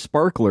many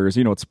sparklers,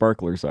 you know what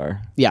sparklers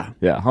are? Yeah.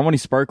 Yeah. How many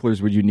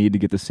sparklers would you need to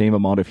get the same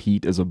amount of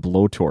heat as a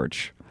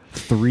blowtorch?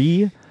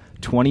 3,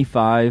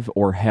 25,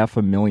 or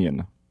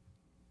 500,000?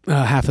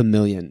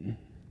 500,000.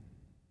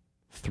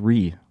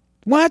 3.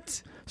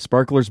 What?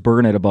 Sparklers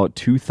burn at about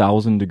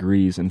 2,000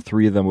 degrees, and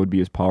 3 of them would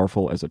be as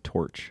powerful as a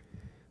torch.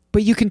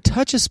 But you can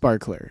touch a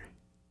sparkler,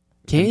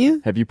 can't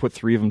you? Have you put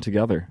 3 of them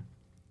together?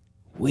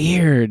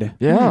 Weird.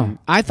 Yeah.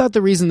 I thought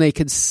the reason they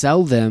could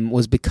sell them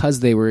was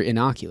because they were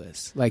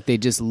innocuous. Like they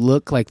just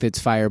look like it's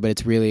fire, but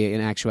it's really in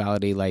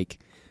actuality like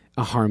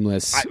a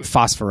harmless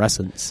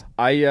phosphorescence.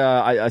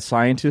 A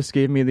scientist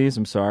gave me these.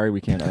 I'm sorry,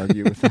 we can't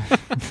argue with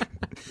that.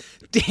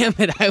 Damn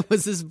it, I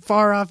was as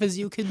far off as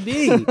you could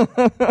be.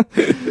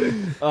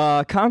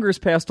 Congress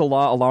passed a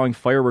law allowing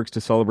fireworks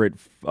to celebrate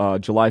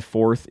July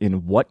 4th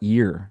in what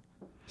year?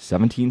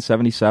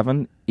 1777,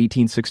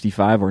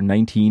 1865, or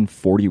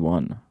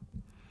 1941?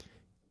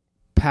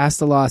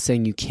 Passed a law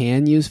saying you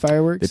can use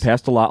fireworks? They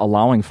passed a law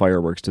allowing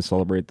fireworks to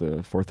celebrate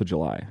the 4th of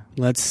July.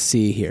 Let's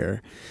see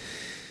here.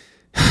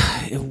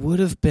 It would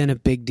have been a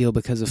big deal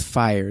because of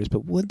fires,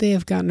 but would they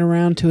have gotten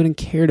around to it and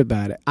cared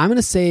about it? I'm going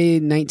to say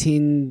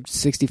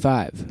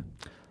 1965.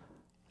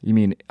 You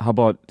mean, how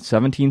about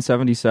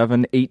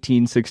 1777,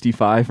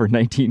 1865, or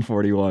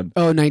 1941?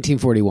 Oh,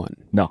 1941.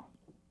 No.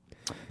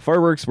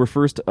 Fireworks were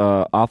first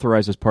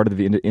authorized as part of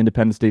the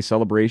Independence Day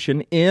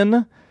celebration in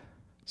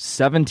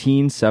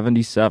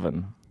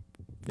 1777.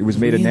 It was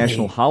made a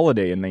national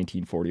holiday in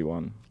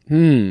 1941.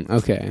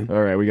 Okay.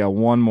 All right, we got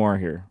one more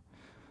here.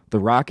 The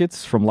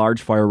rockets from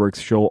large fireworks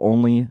show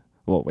only...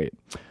 Well, wait.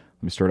 Let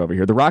me start over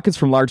here. The rockets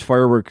from large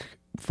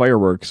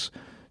fireworks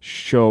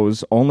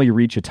shows only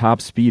reach a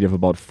top speed of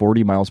about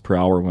 40 miles per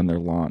hour when they're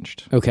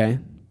launched. Okay.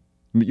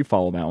 You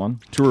follow that one.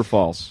 True or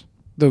false?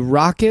 The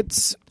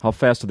rockets... How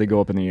fast do they go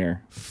up in the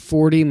air?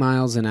 40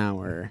 miles an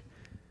hour.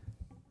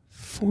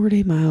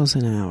 40 miles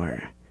an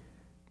hour.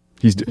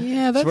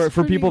 Yeah, that's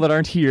for people that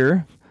aren't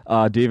here,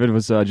 David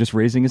was just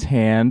raising his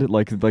hand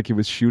like he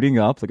was shooting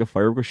up, like a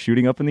firework was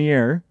shooting up in the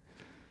air.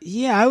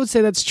 Yeah, I would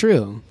say that's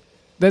true.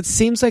 That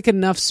seems like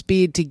enough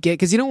speed to get...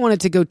 Because you don't want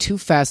it to go too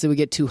fast that we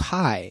get too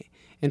high.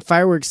 And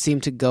fireworks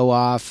seem to go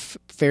off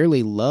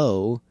fairly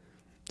low.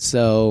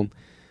 So,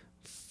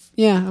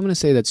 yeah, I'm going to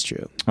say that's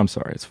true. I'm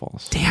sorry, it's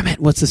false. Damn it.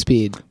 What's the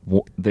speed?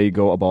 They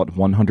go about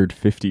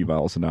 150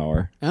 miles an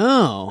hour.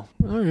 Oh,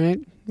 all right.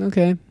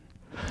 Okay.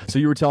 So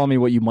you were telling me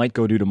what you might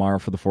go do tomorrow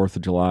for the 4th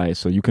of July,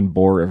 so you can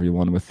bore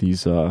everyone with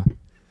these... I'm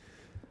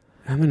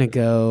going to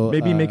go...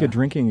 Maybe make a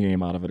drinking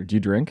game out of it. Do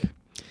you drink?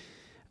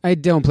 I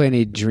don't play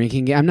any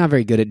drinking game. I'm not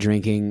very good at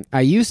drinking.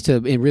 I used to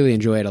really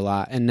enjoy it a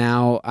lot, and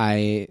now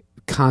I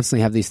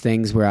constantly have these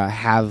things where I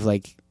have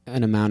like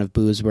an amount of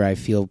booze where I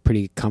feel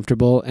pretty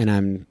comfortable, and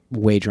I'm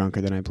way drunker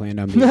than I planned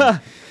on being.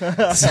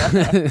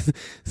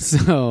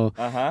 So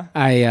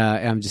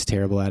I'm just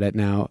terrible at it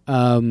now.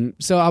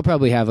 So I'll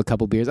probably have a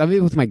couple beers. I'll be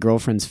with my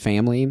girlfriend's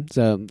family,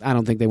 so I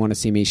don't think they want to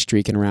see me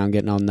streaking around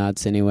getting all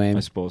nuts anyway.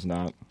 I suppose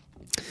not.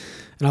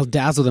 And I'll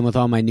dazzle them with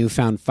all my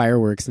newfound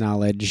fireworks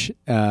knowledge,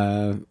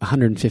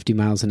 150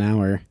 miles an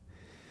hour.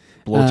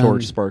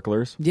 Blowtorch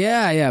sparklers.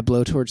 Yeah,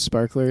 blowtorch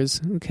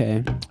sparklers.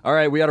 Okay. All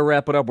right, we got to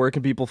wrap it up. Where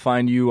can people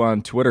find you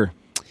on Twitter?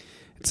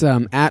 It's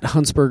at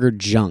Huntsberger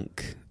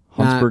Junk.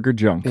 Huntsberger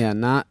Junk. Yeah,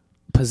 not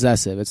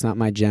possessive. It's not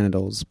my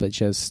genitals, but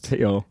just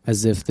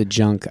as if the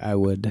junk I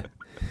would...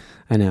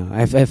 I know.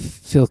 I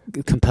feel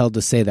compelled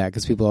to say that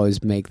because people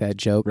always make that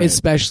joke, right.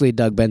 Especially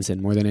Doug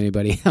Benson more than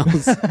anybody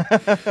else.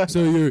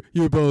 So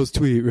your balls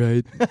tweet,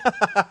 right?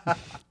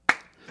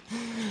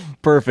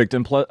 Perfect.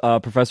 And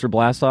Professor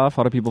Blastoff,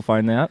 how do people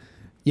find that?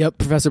 Yep,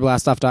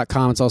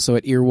 ProfessorBlastoff.com. It's also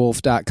at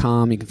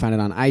earwolf.com. You can find it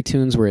on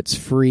iTunes where it's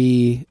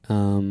free.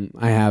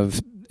 I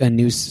have a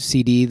new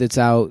CD that's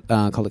out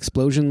called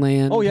Explosion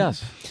Land. Oh,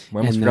 yes. We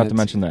almost forgot to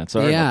mention that.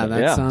 Sorry. Yeah,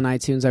 that's on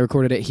iTunes. I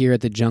recorded it here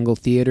at the Jungle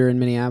Theater in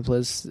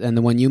Minneapolis. And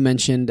the one you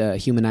mentioned,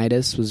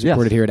 Humanitis, was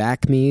recorded here at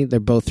Acme. They're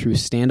both through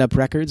Stand Up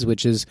Records,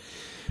 which is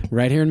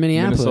right here in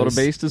Minneapolis.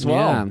 Minnesota-based as well.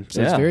 Yeah,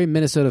 so it's very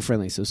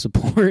Minnesota-friendly. So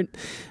support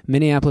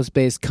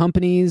Minneapolis-based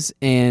companies.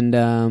 And,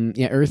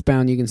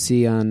 Earthbound you can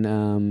see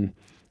on...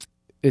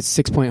 it's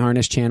 6 Point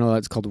Harness channel.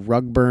 It's called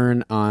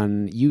Rugburn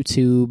on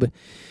YouTube.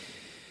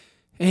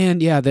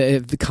 And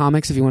the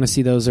comics, if you want to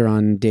see those, are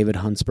on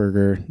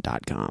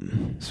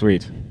davidhuntsberger.com.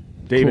 Sweet.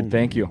 David,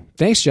 Thank you.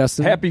 Thanks,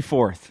 Justin. Happy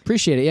 4th.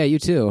 Appreciate it. Yeah, you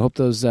too. Hope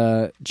those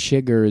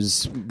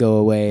chiggers go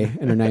away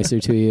and are nicer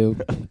to you.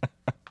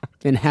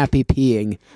 And happy peeing.